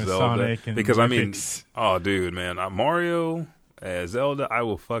Mario and Zelda. Sonic and because Olympics. Oh, dude, man, Mario. Zelda, I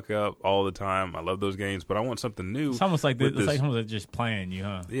will fuck up all the time. I love those games, but I want something new. It's almost like almost just playing you,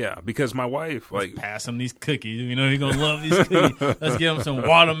 huh? Yeah, because my wife Let's pass him these cookies. You know he's gonna love these cookies. Let's give him some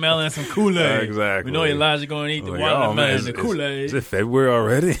watermelon and some Kool-Aid. Exactly. We know Elijah gonna eat the watermelon and the Kool-Aid. Is it February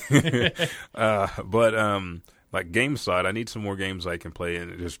already? But like game side, I need some more games I can play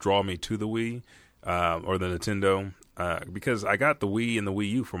and just draw me to the Wii or the Nintendo. Because I got the Wii and the Wii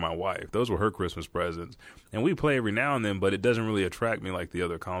U for my wife. Those were her Christmas presents. And we play every now and then, but it doesn't really attract me like the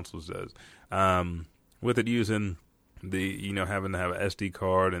other consoles does. With it using having to have an SD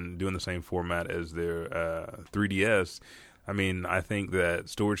card and doing the same format as their 3DS, I mean, I think that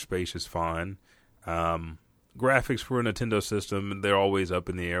storage space is fine. Graphics for a Nintendo system, they're always up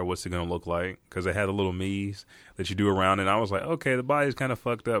in the air. What's it going to look like? Because they had a little Mii's that you do around, and I was like, okay, the body's kind of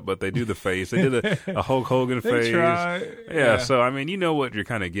fucked up, but they do the face. They did a Hulk Hogan face. Yeah, so I mean, you know what you're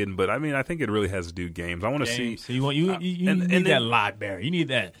kind of getting, but I mean, I think it really has to do games. I want to see. So you need that library. You need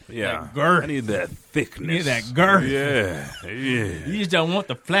that. Yeah, that girth. I need that thickness. You need that girth. Yeah. You just don't want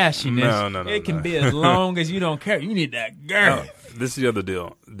the flashiness. No. It can be as long as you don't care. You need that girth. This is the other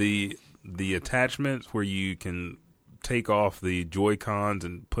deal. The attachments where you can take off the Joy-Cons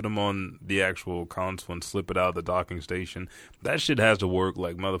and put them on the actual console and slip it out of the docking station, that shit has to work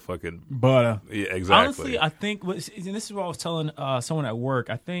like motherfucking butter. Yeah, exactly. Honestly, I think, and this is what I was telling someone at work,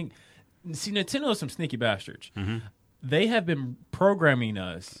 Nintendo is some sneaky bastards. Mm-hmm. They have been programming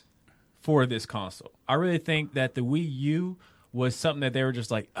us for this console. I really think that the Wii U was something that they were just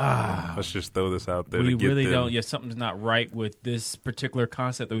like, let's just throw this out there. We really don't. Yeah, something's not right with this particular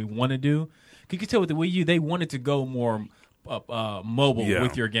concept that we want to do. You could tell with the Wii U, they wanted to go more mobile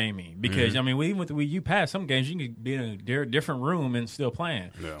with your gaming. Because, I mean, even with the Wii U Pass, some games you can be in a different room and still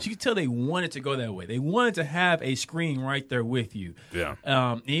playing. Yeah. So you could tell they wanted to go that way. They wanted to have a screen right there with you. Yeah.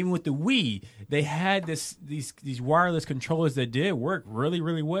 Even with the Wii, they had these wireless controllers that did work really,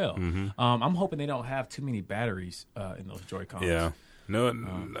 really well. Mm-hmm. I'm hoping they don't have too many batteries in those Joy-Cons. Yeah. No,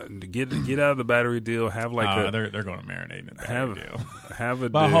 get out of the battery deal. Have like they're going to marinate in the battery deal.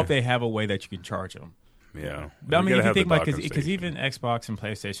 But I hope they have a way that you can charge them. Yeah, but I mean, if you think about because even Xbox and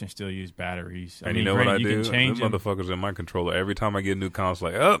PlayStation still use batteries. And you know what I do? Those motherfuckers in my controller. Every time I get a new console,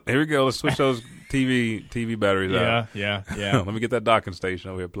 like, here we go. Let's switch those TV batteries out. Yeah. Let me get that docking station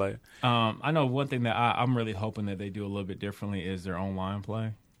over here. Play. I know one thing that I'm really hoping that they do a little bit differently is their online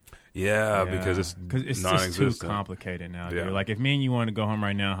play. Yeah, because it's just too complicated now. Dude. Like if me and you want to go home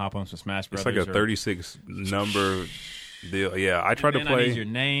right now, hop on some Smash Brothers. It's like a 36 number deal. Yeah, I tried to play. I need your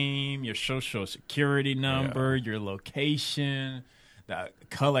name, your social security number, your location, the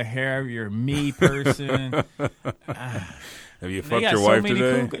color hair of your me person. Have you fucked your wife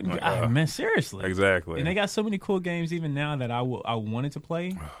today? Man, seriously. Exactly. And they got so many cool games even now that I wanted to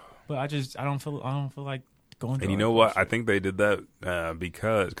play, but I don't feel like. And you know what? I think they did that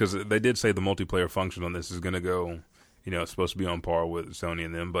because they did say the multiplayer function on this is going to go, it's supposed to be on par with Sony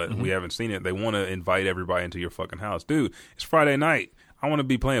and them, but we haven't seen it. They want to invite everybody into your fucking house. Dude, it's Friday night. I want to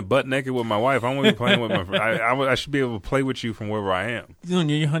be playing butt naked with my wife. I want to be playing with my friend. I should be able to play with you from wherever I am. You're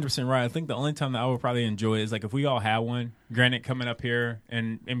 100% right. I think the only time that I would probably enjoy it is like if we all had one, granted coming up here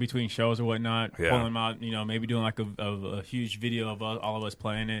and in between shows or whatnot, pulling them out, maybe doing like a huge video of all of us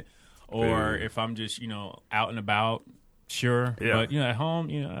playing it. Or if I'm just, out and about, sure. Yeah. But, at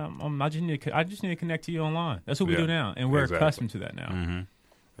home, I just need to connect to you online. That's what we do now. And we're accustomed to that now.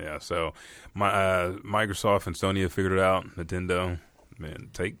 Mm-hmm. Yeah. So Microsoft and Sony have figured it out. Nintendo, man,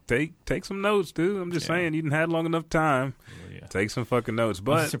 take some notes, dude. I'm just saying, you didn't had long enough time. Take some fucking notes.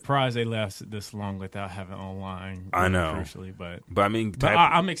 But I'm surprised they lasted this long without having online. I know, crucially, but I mean,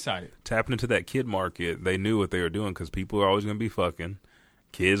 I'm excited. Tapping into that kid market, they knew what they were doing because people are always going to be fucking.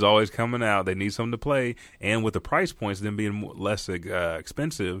 Kids always coming out. They need something to play, and with the price points them being less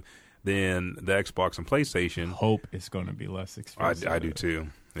expensive than the Xbox and PlayStation, hope it's going to be less expensive. I do too.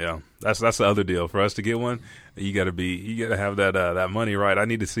 Yeah, that's the other deal. For us to get one, you got to have that money right. I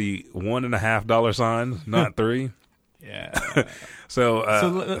need to see $1.50 signs, not 3. Yeah. So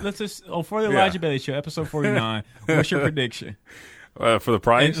let's just for the Elijah Bailey Show, episode 49. What's your prediction for the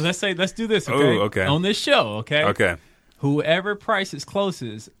price? And let's do this. Okay? Ooh, okay. On this show. Okay. Okay. Whoever price is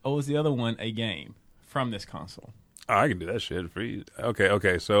closest owes the other one a game from this console. Oh, I can do that shit for you.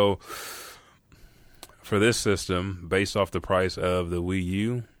 Okay. So for this system, based off the price of the Wii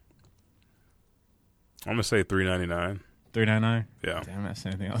U, I'm gonna say $399. $399. Yeah. Damn, that's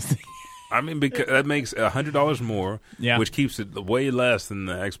anything else. I mean, because that makes $100 more, which keeps it way less than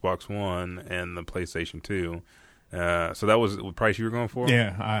the Xbox One and the PlayStation 2. So that was the price you were going for?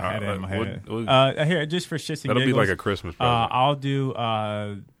 Yeah, I had it in my head. Here, just for shits and that'll giggles, be like a Christmas present. I'll do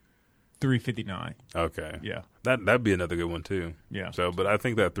 $359. Okay. Yeah. That'd be another good one too. Yeah. So, but I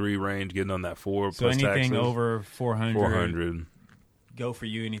think that 3 range, getting on that 4 so plus anything taxes, over 400. 400. Go for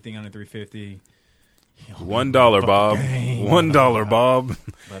you. Anything under 350. $1, Bob. $1, Bob.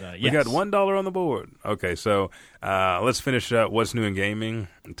 But we got $1 on the board. Okay, so let's finish up what's new in gaming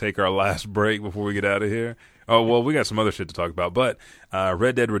and take our last break before we get out of here. Oh, well, we got some other shit to talk about. But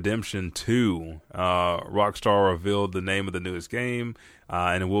Red Dead Redemption 2, Rockstar revealed the name of the newest game,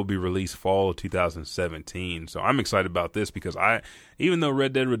 and it will be released fall of 2017. So I'm excited about this because even though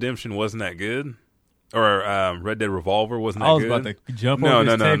Red Dead Redemption wasn't that good, or Red Dead Revolver wasn't that good. I was about to jump over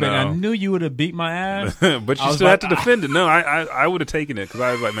this tape, and I knew you would have beat my ass. But you still have to defend it. No, I would have taken it because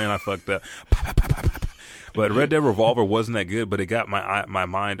I was like, man, I fucked up. But Red Dead Revolver wasn't that good, but it got my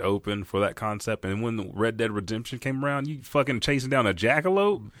mind open for that concept. And when Red Dead Redemption came around, you fucking chasing down a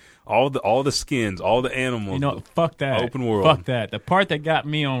jackalope, all the skins, all the animals. You know, fuck that. Open world. Fuck that. The part that got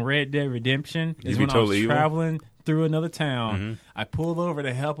me on Red Dead Redemption is when I was traveling through another town. Mm-hmm. I pulled over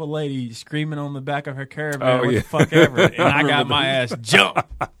to help a lady screaming on the back of her caravan, what the fuck ever, and I got my ass jumped.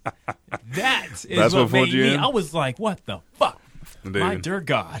 That's what made me. I was like, what the fuck? Dude. My dear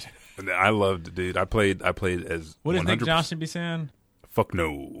God. I loved it, dude. I played as what does Nick Johnson be saying? Fuck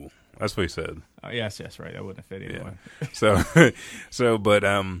no. That's what he said. Oh, yes, right. That wouldn't have fit anyway. Yeah. But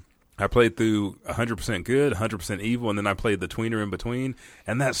I played through 100% good, 100% evil, and then I played the tweener in between.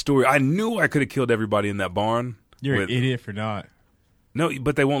 And that story, I knew I could have killed everybody in that barn. You're an idiot for not. No,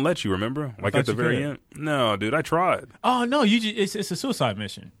 but they won't let you, remember? Like at the very end. No, dude, I tried. Oh, no, it's a suicide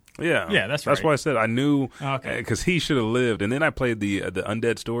mission. Yeah, that's right. That's why I said I knew because he should have lived. And then I played the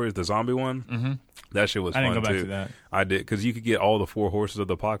Undead Stories, the zombie one. Mm-hmm. That shit was fun too. I didn't go back to that. I did because you could get all the 4 horses of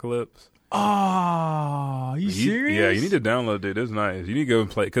the apocalypse. Oh, you serious? Yeah, you need to download it. It's nice. You need to go and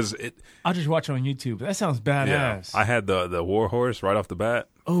play because I'll just watch it on YouTube. That sounds badass. Yeah, I had the war horse right off the bat.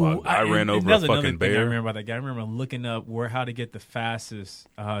 Oh, I ran over a fucking bear. I remember about that guy. I remember looking up how to get the fastest,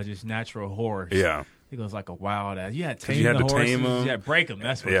 just natural horse. Yeah. It was like a wild ass. You had to tame them. Yeah, break them.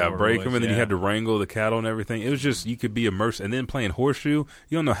 That's what. Yeah, break them, and then you had to wrangle the cattle and everything. It was just you could be immersed, and then playing horseshoe.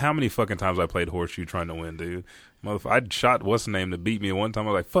 You don't know how many fucking times I played horseshoe trying to win, dude. I shot what's the name to beat me one time.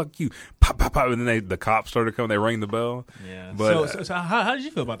 I was like, "Fuck you!" Pop, pop, pop, and then the cops started coming. They rang the bell. Yeah. But so how did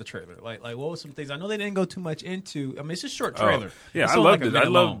you feel about the trailer? Like what were some things? I know they didn't go too much into. I mean, it's a short trailer. Yeah, I loved it.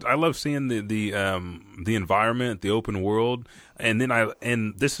 I loved seeing the environment, the open world. And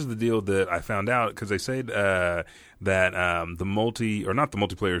then this is the deal that I found out because they said that the not the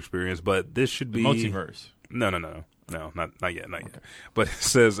multiplayer experience, but this should be multiverse. No, not yet. Okay. But it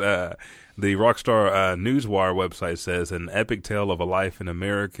says the Rockstar Newswire website says an epic tale of a life in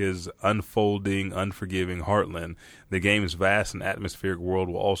America's unfolding, unforgiving heartland. The game's vast and atmospheric world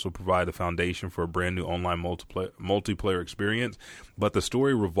will also provide a foundation for a brand new online multiplayer experience. But the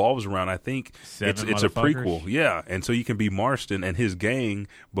story revolves around, I think, it's a prequel. Yeah, and so you can be Marston and his gang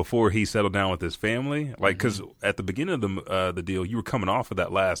before he settled down with his family. Like, because at the beginning of the deal, you were coming off of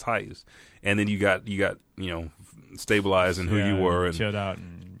that last heist, and then you got stabilized in who you were and chilled out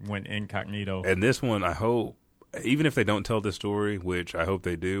and went incognito. And this one, I hope, even if they don't tell this story, which I hope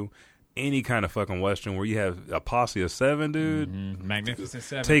they do, any kind of fucking Western where you have a posse of 7, dude. Mm-hmm. Magnificent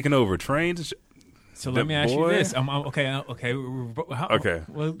 7. Taking over trains. So let me ask you this. Okay. Okay.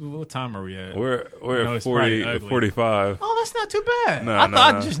 What time are we at? We're at 45. Oh, that's not too bad.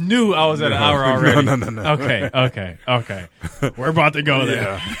 I just knew I was at an hour already. No. Okay. We're about to go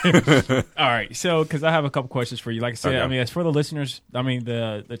there. Yeah. All right. So, because I have a couple questions for you. Like I said, I mean, as for the listeners, I mean,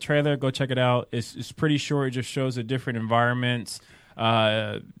 the trailer, go check it out. It's pretty short. It just shows the different environments.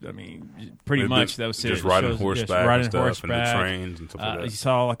 I mean, pretty much that was it. Just riding horseback and stuff, and the trains and stuff like that. You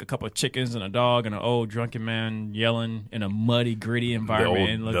saw like a couple of chickens and a dog and an old drunken man yelling in a muddy, gritty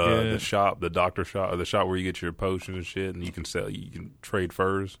environment. The shop, the doctor shop, or the shop where you get your potions and shit, and you can trade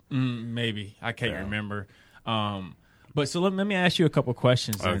furs. Maybe I can't remember. But so let me ask you a couple of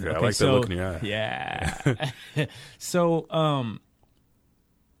questions. Okay, I like that look in your eye. Yeah. So,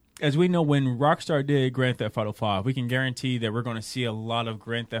 as we know, when Rockstar did Grand Theft Auto 5, we can guarantee that we're going to see a lot of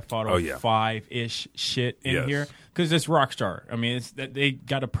Grand Theft Auto 5-ish shit in here because it's Rockstar. I mean, they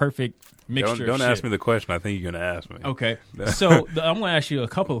got a perfect mixture. Don't ask me the question. I think you're going to ask me. Okay, so I'm going to ask you a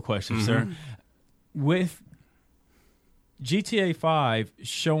couple of questions, sir. With GTA 5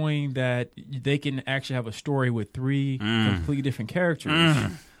 showing that they can actually have a story with 3 completely different characters,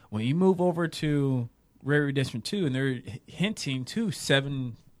 when you move over to Red Dead Redemption 2 and they're hinting to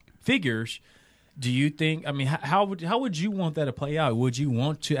 7 figures, do you think, I mean, how would you want that to play out? Would you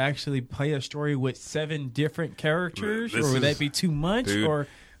want to actually play a story with 7 different characters, or would that be too much? Dude, or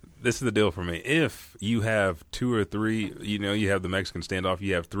this is the deal for me. If you have 2 or 3, you have the Mexican standoff,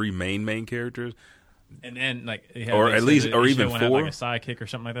 you have 3 main characters, and then or even 4, like a sidekick or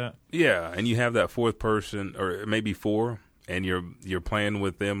something like that. Yeah, and you have that 4th person, or maybe 4, and you're playing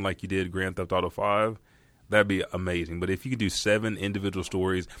with them like you did Grand Theft Auto 5. That'd be amazing. But if you could do 7 individual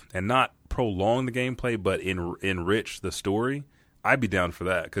stories and not prolong the gameplay, but enrich the story, I'd be down for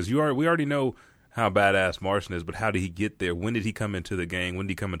that. Because we already know how badass Marston is, but how did he get there? When did he come into the gang? When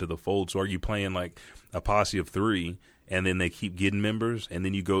did he come into the fold? So are you playing like a posse of 3, and then they keep getting members, and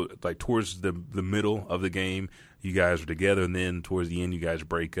then you go like towards the middle of the game, you guys are together, and then towards the end you guys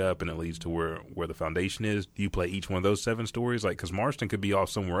break up, and it leads to where the foundation is? Do you play each one of those 7 stories? Like, because Marston could be off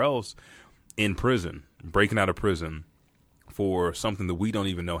somewhere else in prison, breaking out of prison for something that we don't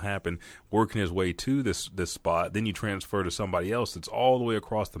even know happened, working his way to this spot. Then you transfer to somebody else that's all the way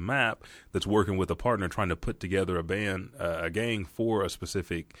across the map that's working with a partner trying to put together a gang for a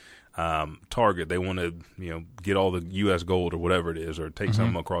specific target. They want to get all the U.S. gold or whatever it is, or take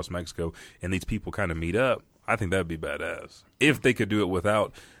something across Mexico, and these people kind of meet up. I think that'd be badass if they could do it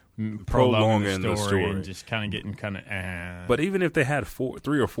without prolonging the story and just kind of getting But even if they had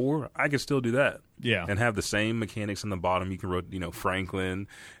 3 or 4, I could still do that. Yeah, and have the same mechanics on the bottom. You can Franklin,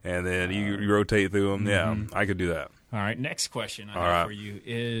 and then you rotate through them. Yeah, I could do that. All right, next question I have for you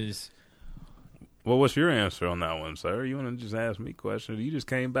is, well, what's your answer on that one, sir? You want to just ask me questions? You just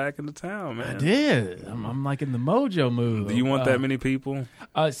came back into town, man. I did. I'm like in the mojo mood. Do you want that many people?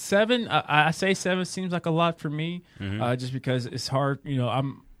 7. I say 7 seems like a lot for me, just because it's hard.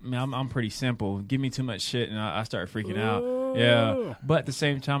 I'm pretty simple. Give me too much shit, and I start freaking out. Yeah, but at the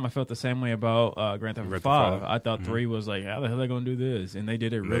same time, I felt the same way about Grand Theft Auto 5. I thought 3 was like, how the hell are they going to do this? And they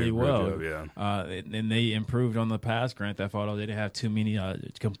did it really well. And they improved on the past Grand Theft Auto. They didn't have too many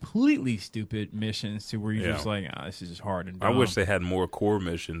completely stupid missions to where you're just like, this is just hard and dumb. I wish they had more core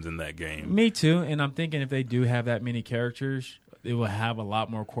missions in that game. Me too. And I'm thinking if they do have that many characters, they will have a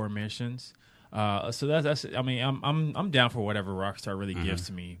lot more core missions. So that's. I mean, I'm down for whatever Rockstar really gives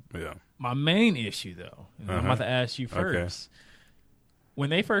to me. Yeah. My main issue, though, and I'm about to ask you first. Okay. When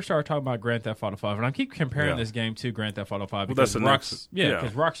they first started talking about Grand Theft Auto 5, and I keep comparing this game to Grand Theft Auto 5 because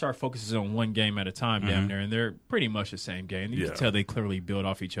because Rockstar focuses on one game at a time down there, and they're pretty much the same game. You can tell they clearly build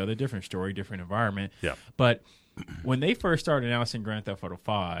off each other, different story, different environment. Yeah. But when they first started announcing Grand Theft Auto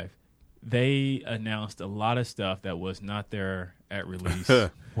 5, they announced a lot of stuff that was not there at release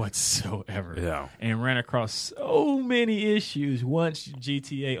whatsoever. Yeah. And ran across so many issues once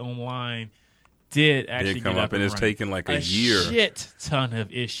GTA Online did actually come get up and it's taken like a year. Shit ton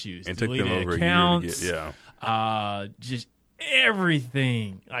of issues. It took them over accounts, a year to get, just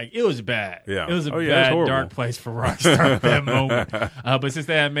everything. Like, it was bad. Yeah. It was a bad, dark place for Rockstar at that moment. But since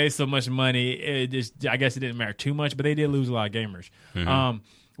they had made so much money, I guess it didn't matter too much, but they did lose a lot of gamers.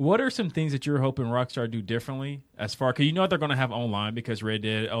 What are some things that you're hoping Rockstar do differently as far, because they're going to have online, because Red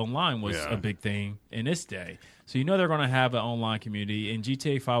Dead Online was a big thing in this day. So they're going to have an online community. In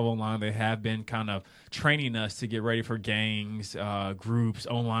GTA 5 Online, they have been kind of training us to get ready for gangs, groups,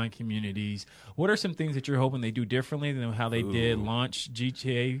 online communities. What are some things that you're hoping they do differently than how they did launch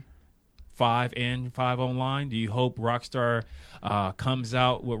GTA 5 and 5 Online? Do you hope Rockstar comes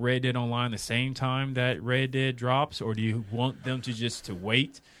out with Red Dead Online the same time that Red Dead drops, or do you want them to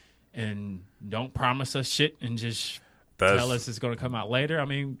wait and don't promise us shit and just tell us it's going to come out later. I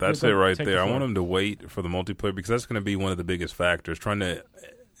mean, that's it right there. I want them to wait for the multiplayer because that's going to be one of the biggest factors. Trying to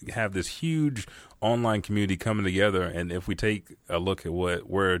have this huge online community coming together, and if we take a look at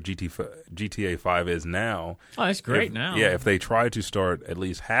where GTA 5 is now, it's great now. Yeah, if they try to start at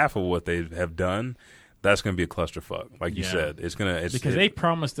least half of what they have done, that's going to be a clusterfuck. Like you said, because they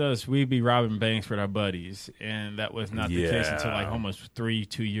promised us we'd be robbing banks with our buddies, and that was not the case until like almost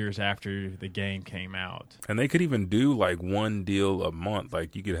 2 years after the game came out. And they could even do like one deal a month.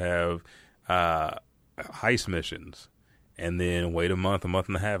 Like you could have heist missions, and then wait a month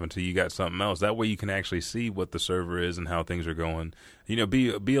and a half until you got something else. That way you can actually see what the server is and how things are going. You know, be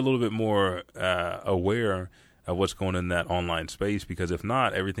a little bit more aware of what's going in that online space, because if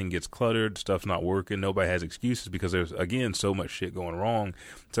not, everything gets cluttered, stuff's not working, nobody has excuses because there's, again, so much shit going wrong.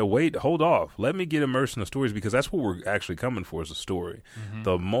 So hold off. Let me get immersed in the stories, because that's what we're actually coming for, is a story. Mm-hmm.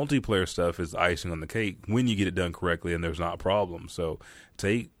 The multiplayer stuff is icing on the cake when you get it done correctly and there's not problems. So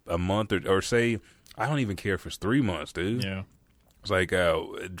take a month or say, I don't even care if it's 3 months, dude. Yeah. It's like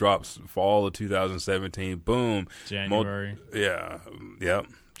it drops fall of 2017, boom. January.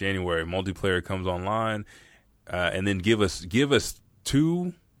 January. Multiplayer comes online. And then give us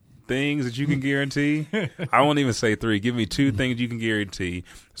 2 things that you can guarantee. I won't even say 3. Give me 2 things you can guarantee.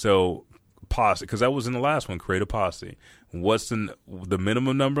 So posse, because that was in the last one. Create a posse. What's the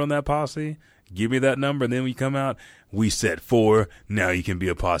minimum number on that posse? Give me that number, and then when you come out, we said 4. Now you can be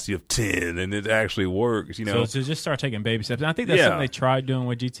a posse of 10, and it actually works. You know, so just start taking baby steps. And I think that's something they tried doing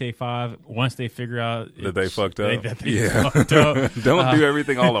with GTA 5. Once they figure out that they fucked up, fucked up. Don't do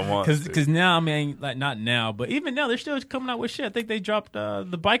everything all at once. Because now, I mean, like not now, but even now, they're still coming out with shit. I think they dropped the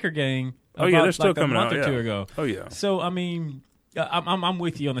biker gang. They're still coming out a month or 2 ago. Oh yeah. So I mean, I'm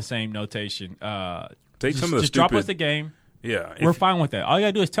with you on the same notation. Take some of the just drop us the game. Yeah, we're fine with that. All you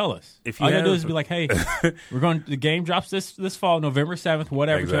gotta do is tell us. All you gotta do is be like, "Hey, the game drops this fall, November 7th,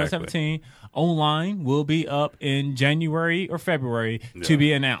 whatever, 2017. Online will be up in January or February to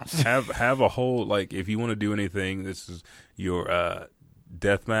be announced." Have a whole, like, if you want to do anything, this is your team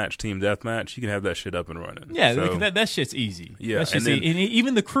deathmatch. You can have that shit up and running. Yeah, so, that shit's easy. Yeah, that's just and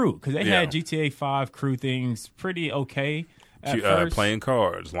even the crew, because they had GTA 5 crew things pretty okay. Playing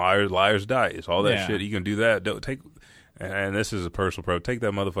cards, liars, dice, all that shit. You can do that. Don't take. And this is a personal pro. Take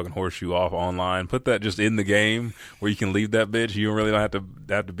that motherfucking horseshoe off online. Put that just in the game where you can leave that bitch. You really don't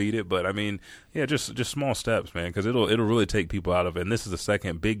have to beat it. But I mean, yeah, just small steps, man, because it'll really take people out of it. And this is the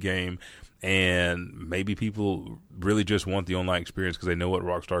second big game, and maybe people really just want the online experience because they know what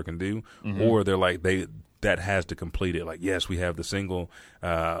Rockstar can do, or they're like that has to complete it. Like, yes, we have the single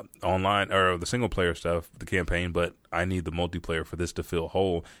online or the single player stuff, the campaign, but I need the multiplayer for this to feel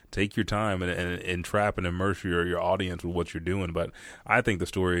whole. Take your time and trap and immerse your audience with what you're doing. But I think the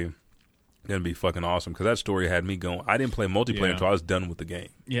story going to be fucking awesome, because that story had me going. I didn't play multiplayer until I was done with the game.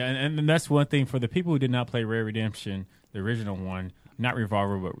 Yeah, and that's one thing for the people who did not play Red Redemption, the original one. Not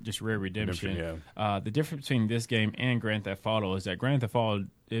Revolver, but just Red Redemption. The difference between this game and Grand Theft Auto is that Grand Theft Auto,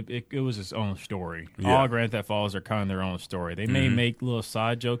 it was its own story. Yeah. All Grand Theft Autos are kind of their own story. They may make little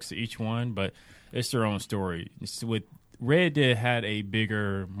side jokes to each one, but it's their own story. With Red Dead had a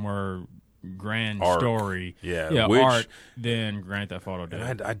bigger, more grand story, arc than Grand Theft Auto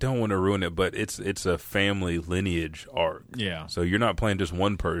did. I don't want to ruin it, but it's a family lineage arc. Yeah. So you're not playing just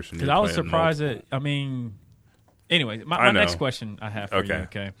one person. Because I was surprised that, I mean... Anyway, my next question I have for you,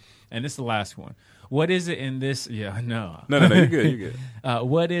 okay? And this is the last one. What is it in this? Yeah, I know. No, you're good. You're good.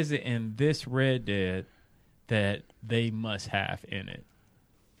 What is it in this Red Dead that they must have in it?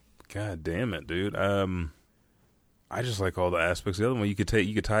 God damn it, dude. I just like all the aspects. The other one, you could tie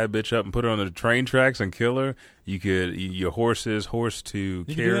a bitch up and put her on the train tracks and kill her. You could your horse to carriage.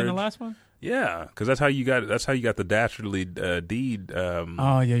 Did you do that in the last one? Yeah, because that's how you got the dastardly deed.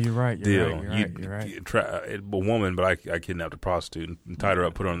 Oh yeah, you're right. You're right. A woman, but I kidnapped a prostitute and tied her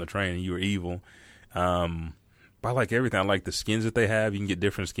up, put her on the train, and you were evil. But I like everything. I like the skins that they have. You can get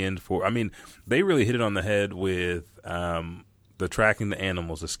different skins for. I mean, they really hit it on the head with the tracking the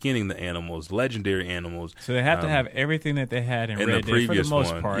animals, the skinning the animals, legendary animals. So they have to have everything that they had in Red Dead for the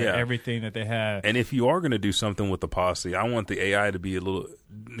most part. Yeah. Everything that they had. And if you are going to do something with the posse, I want the AI to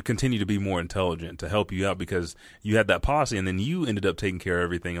continue to be more intelligent to help you out, because you had that posse and then you ended up taking care of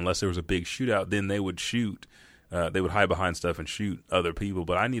everything. Unless there was a big shootout, then they would shoot. They would hide behind stuff and shoot other people.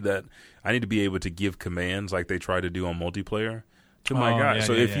 But I need to be able to give commands like they try to do on multiplayer to my guy.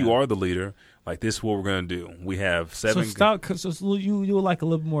 So if you are the leader, like, this is what we're going to do. We have 7. So you like a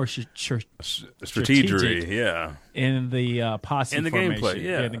little more strategic, yeah, in the posse in the formation. Gameplay,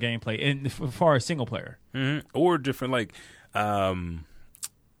 yeah, in the gameplay, and as far as single player, or different, like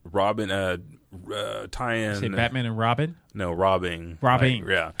Robin, tying. Say Batman and Robin? No, robbing. Robbing.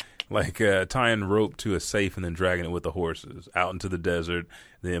 Tying rope to a safe and then dragging it with the horses out into the desert,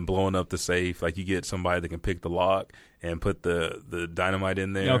 then blowing up the safe. Like you get somebody that can pick the lock and put the dynamite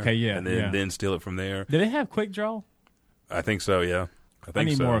in there. Okay, yeah. And then steal it from there. Do they have quick draw? I think so, yeah. I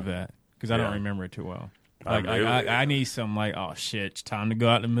need more of that because I don't remember it too well. I need some oh shit, it's time to go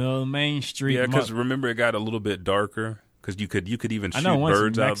out in the middle of the main street. Yeah, because remember it got a little bit darker because you could even shoot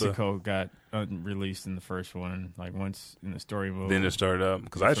birds out. Mexico got released in the first one, like once in the story mode. Then it started up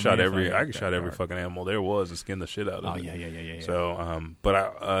because I shot every fucking animal there was and skinned the shit out of it. Yeah. So,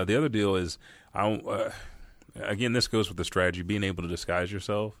 but the other deal is, again, this goes with the strategy, being able to disguise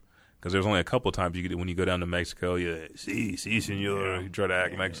yourself. Because there's only a couple of times when you go down to Mexico, senor, you try to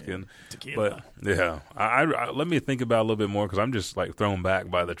act Mexican. Tequila. But I let me think about it a little bit more because I'm just like thrown back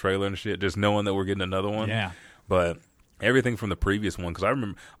by the trailer and shit, just knowing that we're getting another one. Yeah. But everything from the previous one, because I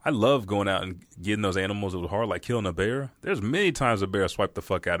remember I love going out and getting those animals. It was hard, like killing a bear. There's many times a bear swiped the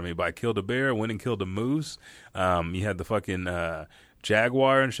fuck out of me, but I killed a bear, went and killed a moose. You had the fucking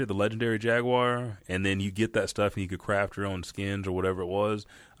jaguar and shit, the legendary jaguar, and then you get that stuff and you could craft your own skins or whatever it was.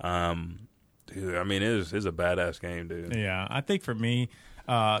 Dude, I mean, it's a badass game, dude. Yeah, I think for me,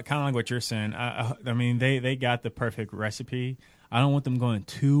 kind of like what you're saying, I mean, they got the perfect recipe. I don't want them going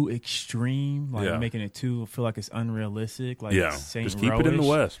too extreme, making it too feel like it's unrealistic. Like Saint just keep it in the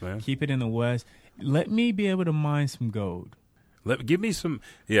West, man. Keep it in the West. Let me be able to mine some gold. Give me some,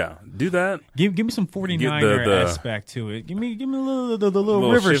 do that. Give me some 49er aspect to it. Give me the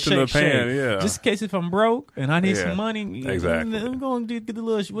little river shake. Just in case if I'm broke and I need some money. Exactly. I'm going to get the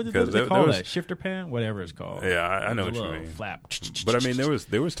little, what do they call that? Shifter pan? Whatever it's called. Yeah, I know what you mean. Flap. But I mean,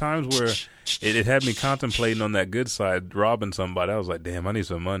 there was times where it had me contemplating on that good side, robbing somebody. I was like, damn, I need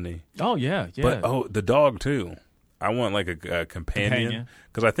some money. Oh, yeah. But, the dog, too. I want like a companion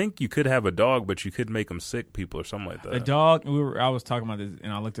because I think you could have a dog, but you could make them sick people or something like that. The dog, I was talking about this,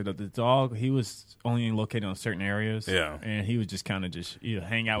 and I looked it up. The dog, he was only located on certain areas. Yeah, and he would just kind of just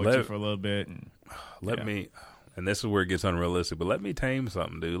hang out with you for a little bit. And and this is where it gets unrealistic. But let me tame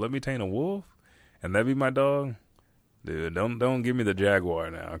something, dude. Let me tame a wolf, and that be my dog, dude. Don't give me the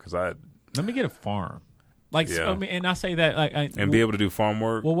jaguar now because let me get a farm. So, I mean, and I say that and be able to do farm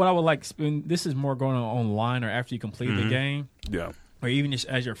work. Well, what I would like, this is more going on online or after you complete the game, or even just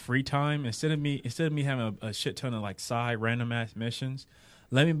as your free time. Instead of me having a shit ton of side random ass missions,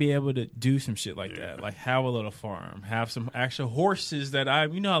 let me be able to do some shit like that, like have a little farm, have some actual horses that how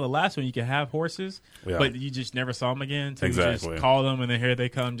the last one you can have horses, but you just never saw them again. So you just call them and then here they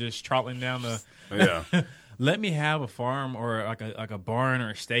come just trotting down the. Let me have a farm or like a barn or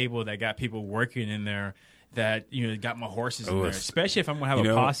a stable that got people working in there. That got my horses in there, especially if I'm gonna have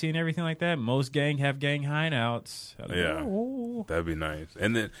a posse and everything like that. Most gang have gang hideouts. That'd be nice.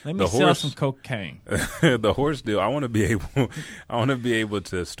 And then let me sell some cocaine. The horse deal. I want to be able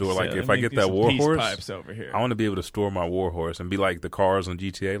to store if I get that war horse. Pipes over here. I want to be able to store my war horse and be like the cars on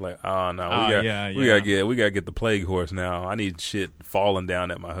GTA. We gotta get the plague horse now. I need shit falling down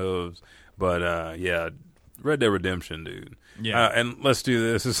at my hooves. But Red Dead Redemption, dude. Yeah. And let's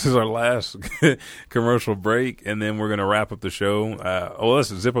do this. This is our last commercial break, and then we're going to wrap up the show.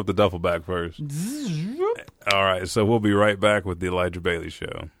 Let's zip up the duffel bag first. All right, so we'll be right back with the Elijah Bailey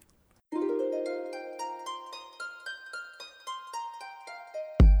Show.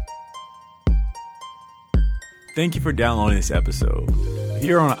 Thank you for downloading this episode. If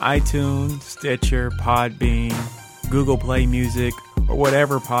you're on iTunes, Stitcher, Podbean, Google Play Music, or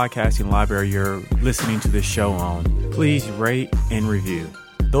whatever podcasting library you're listening to this show on, please rate and review.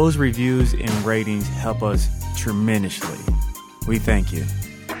 Those reviews and ratings help us tremendously. We thank you.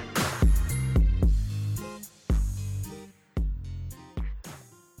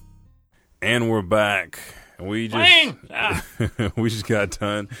 And we're back. We just got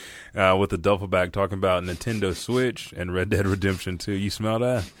done with the duffel bag talking about Nintendo Switch and Red Dead Redemption 2. You smell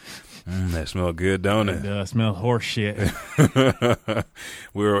that? That smells good, don't it? It does smell horse shit.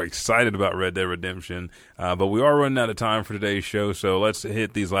 We were excited about Red Dead Redemption, but we are running out of time for today's show, so let's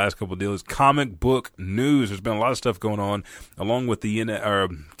hit these last couple of deals. Comic book news. There's been a lot of stuff going on, along with the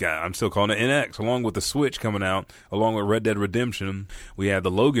I'm still calling it NX, along with the Switch coming out, along with Red Dead Redemption. We had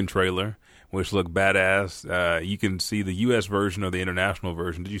the Logan trailer, which looked badass. You can see the U.S. version or the international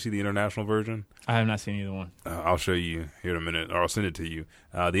version. Did you see the international version? I have not seen either one. I'll show you here in a minute, or I'll send it to you.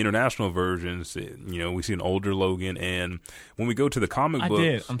 The international versions, we see an older Logan, and when we go to the comic books... I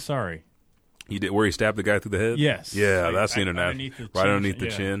did. I'm sorry. You did where he stabbed the guy through the head? Yes. Yeah, that's the international. Right underneath the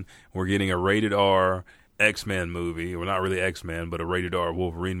chin. We're getting a rated R X-Men movie, or not really X-Men, but a rated R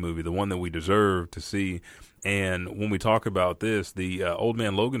Wolverine movie, the one that we deserve to see. And when we talk about this, the Old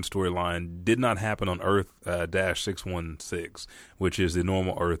Man Logan storyline did not happen on Earth -616, which is the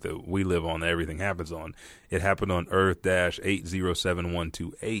normal Earth that we live on, that everything happens on. It happened on Earth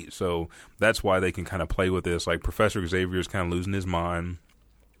 -807128. So that's why they can kind of play with this. Like Professor Xavier is kind of losing his mind.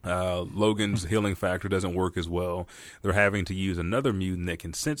 Logan's healing factor doesn't work as well. They're having to use another mutant that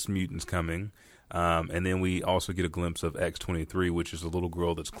can sense mutants coming. And then we also get a glimpse of X-23, which is a little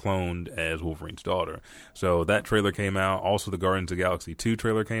girl that's cloned as Wolverine's daughter. So that trailer came out. Also, the Guardians of the Galaxy 2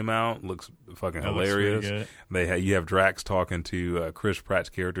 trailer came out. Looks fucking hilarious. You have Drax talking to Chris Pratt's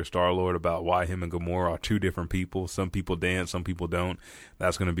character, Star-Lord, about why him and Gamora are two different people. Some people dance, some people don't.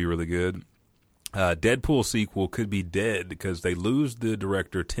 That's going to be really good. Deadpool sequel could be dead because they lose the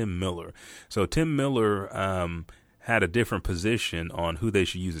director, Tim Miller. So Tim Miller had a different position on who they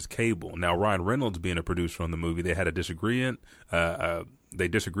should use as Cable. Now, Ryan Reynolds being a producer on the movie, they had a disagreement. They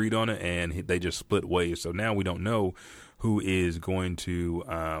disagreed on it, and they just split ways. So now we don't know who is going to,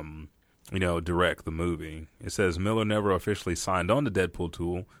 direct the movie. It says Miller never officially signed on to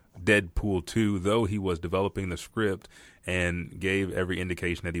Deadpool 2, though he was developing the script and gave every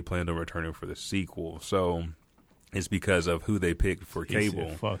indication that he planned on returning for the sequel. So it's because of who they picked for Cable.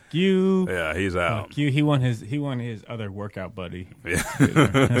 Said, fuck you. Yeah, he's out. Fuck you. He won his other workout buddy. Yeah.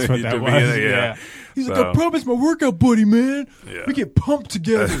 That's what that was. Yeah. He's like, I promised my workout buddy, man. Yeah. We get pumped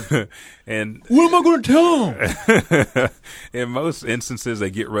together. And what am I going to tell him? In most instances,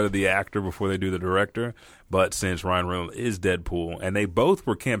 they get rid of the actor before they do the director. But since Ryan Reynolds is Deadpool, and they both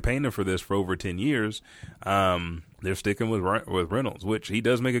were campaigning for this for over 10 years, they're sticking with Reynolds, which he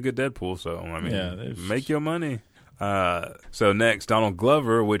does make a good Deadpool. So, I mean, make your money. So next, Donald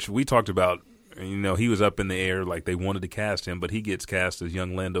Glover, which we talked about, he was up in the air, like they wanted to cast him, but he gets cast as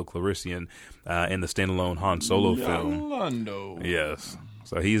young Lando Calrissian in the standalone Han Solo film. Lando. Yes.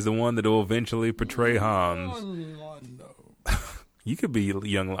 So he's the one that will eventually portray Hans. Lando. You could be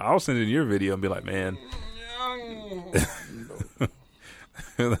young. I'll send it in your video and be like, man.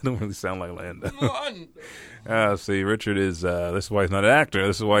 That don't really sound like Lando. See, Richard is, this is why he's not an actor.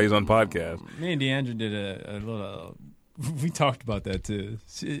 This is why he's on podcast. Me and Deandra did a little, we talked about that too.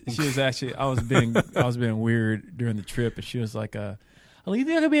 She was actually, I was being weird during the trip, and she was like, you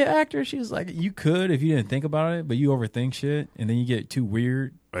think I could be an actor? She was like, you could if you didn't think about it, but you overthink shit, and then you get too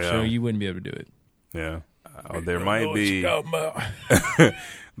weird, so you wouldn't be able to do it. Yeah. There might be. We'll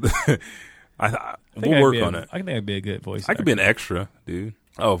work on it. I think I'd be a good voice actor. I could be an extra, dude.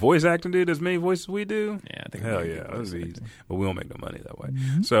 Oh, voice acting, dude, as many voices we do? Yeah, I think hell yeah, that was easy. But we won't make no money that way.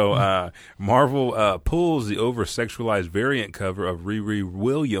 Mm-hmm. So Marvel pulls the over-sexualized variant cover of Riri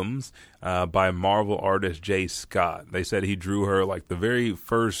Williams by Marvel artist Jay Scott. They said he drew her like the very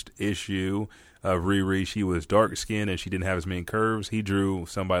first issue of Riri. She was dark-skinned and she didn't have as many curves. He drew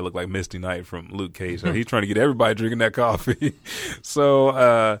somebody looked like Misty Knight from Luke Cage. So he's trying to get everybody drinking that coffee.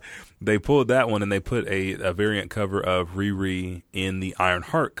 So they pulled that one and they put a variant cover of Riri in the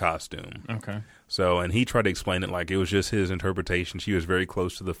Ironheart costume. Okay. So, and he tried to explain it like it was just his interpretation. She was very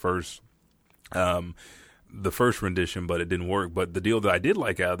close to the first rendition, but it didn't work. But the deal that I did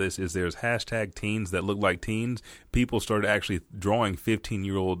like out of this is there's hashtag teens that look like teens. People started actually drawing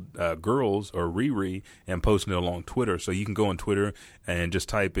 15-year-old girls or Riri and posting it along Twitter. So you can go on Twitter and just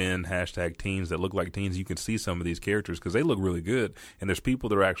type in hashtag teens that look like teens. You can see some of these characters because they look really good. And there's people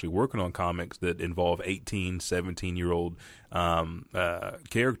that are actually working on comics that involve 18, 17-year-old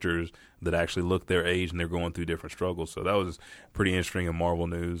characters that actually look their age and they're going through different struggles. So that was pretty interesting in Marvel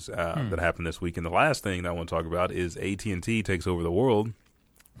news that happened this week. And the last thing that I want to talk about is AT&T takes over the world.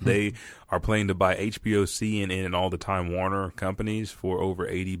 They are planning to buy HBO, CNN, and all the Time Warner companies for over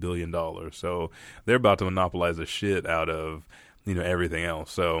 $80 billion. So they're about to monopolize the shit out of everything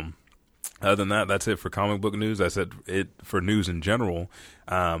else. So other than that, that's it for comic book news. That's it for news in general.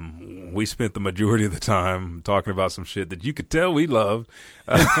 We spent the majority of the time talking about some shit that you could tell we love.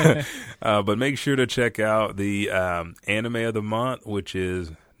 But make sure to check out the anime of the month, which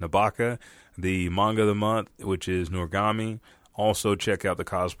is Nabaka, the manga of the month, which is Noragami. Also, check out the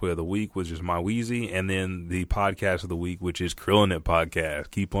cosplay of the week, which is Maweezy, and then the podcast of the week, which is Krillin' It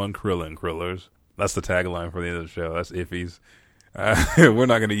Podcast. Keep on krillin', Krillers. That's the tagline for the end of the show. That's Iffy's. We're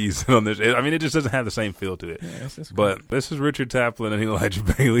not going to use it on this. I mean, it just doesn't have the same feel to it. Yeah, that's cool. But this is Richard Taplin and Elijah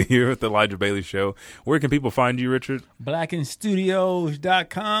Bailey here at the Elijah Bailey Show. Where can people find you, Richard?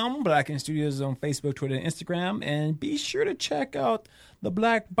 BlackenStudios.com. Blacken Studios on Facebook, Twitter, and Instagram. And be sure to check out the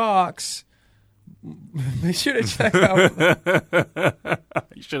Black Box Be sure to check out.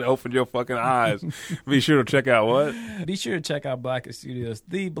 You should have opened your fucking eyes. Be sure to check out what? Be sure to check out Black Studios,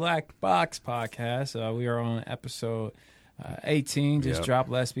 the Black Box Podcast. We are on episode 18. Just dropped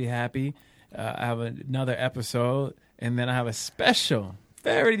Let's Be Happy. I have another episode, and then I have a special,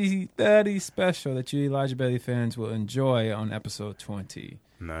 very special that you Elijah Bailey fans will enjoy on episode 20.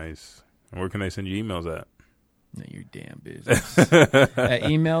 Nice. And where can they send you emails at? Your damn business.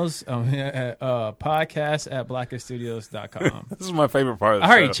 Emails, podcast@blackstudios.com. This is my favorite part of the I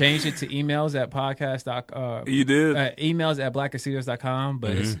already show. changed it to emails at podcast. You did? Emails at blackstudios.com,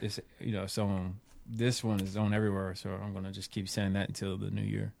 but it's so this one is on everywhere, so I'm going to just keep saying that until the new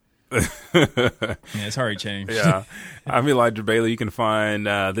year. It's already changed. Yeah. I'm Elijah Bailey. You can find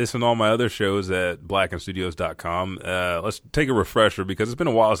this and all my other shows at blackandstudios.com. Let's take a refresher because it's been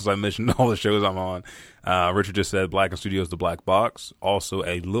a while since I mentioned all the shows I'm on. Richard just said Black and Studios, The Black Box. Also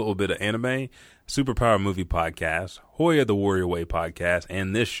a little bit of anime, Superpower Movie Podcast, Hoya the Warrior Way Podcast,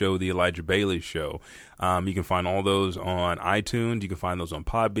 and this show, The Elijah Bailey Show. You can find all those on iTunes. You can find those on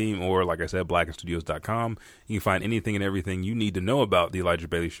Podbeam or, like I said, blackandstudios.com. You can find anything and everything you need to know about The Elijah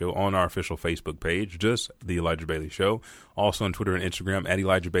Bailey Show on our official Facebook page, just The Elijah Bailey Show. Also on Twitter and Instagram at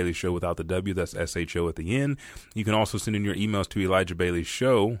Elijah Bailey Show without the W. That's SHO at the end. You can also send in your emails to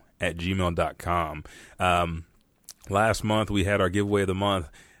ElijahBaileyShow@gmail.com. Last month we had our giveaway of the month.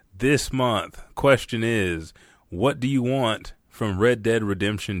 This month, question is, what do you want from Red Dead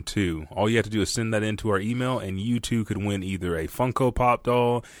Redemption 2? All you have to do is send that into our email, and you too could win either a Funko Pop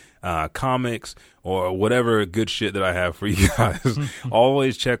doll, comics, or whatever good shit that I have for you guys.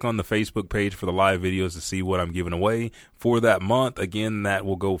 Always check on the Facebook page for the live videos to see what I'm giving away for that month. Again, that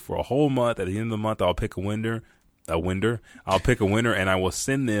will go for a whole month. At the end of the month, I'll pick a winner. I'll pick a winner, and I will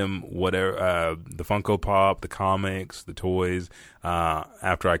send them whatever the Funko Pop, the comics, the toys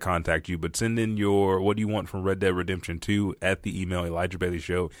after I contact you. But send in your what do you want from Red Dead Redemption 2 at the email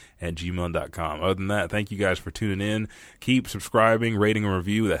ElijahBaileyShow@gmail.com. Other than that, thank you guys for tuning in. Keep subscribing, rating, and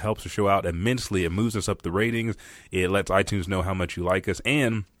review. That helps the show out immensely. It moves us up the ratings. It lets iTunes know how much you like us,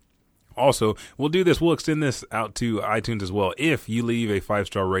 and also, we'll do this. We'll extend this out to iTunes as well. If you leave a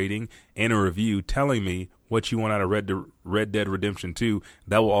 5-star rating and a review telling me what you want out of Red Dead Redemption 2,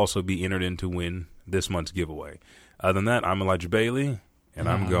 that will also be entered in to win this month's giveaway. Other than that, I'm Elijah Bailey, and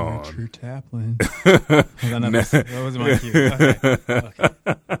I'm gone. Richard Taplin. That was my cue. Okay.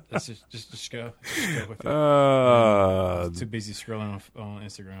 Let's just go. Just go with it. Too busy scrolling on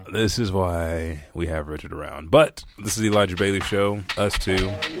Instagram. This is why we have Richard around. But this is the Elijah Bailey Show. Us two.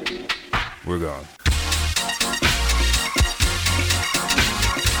 We're gone.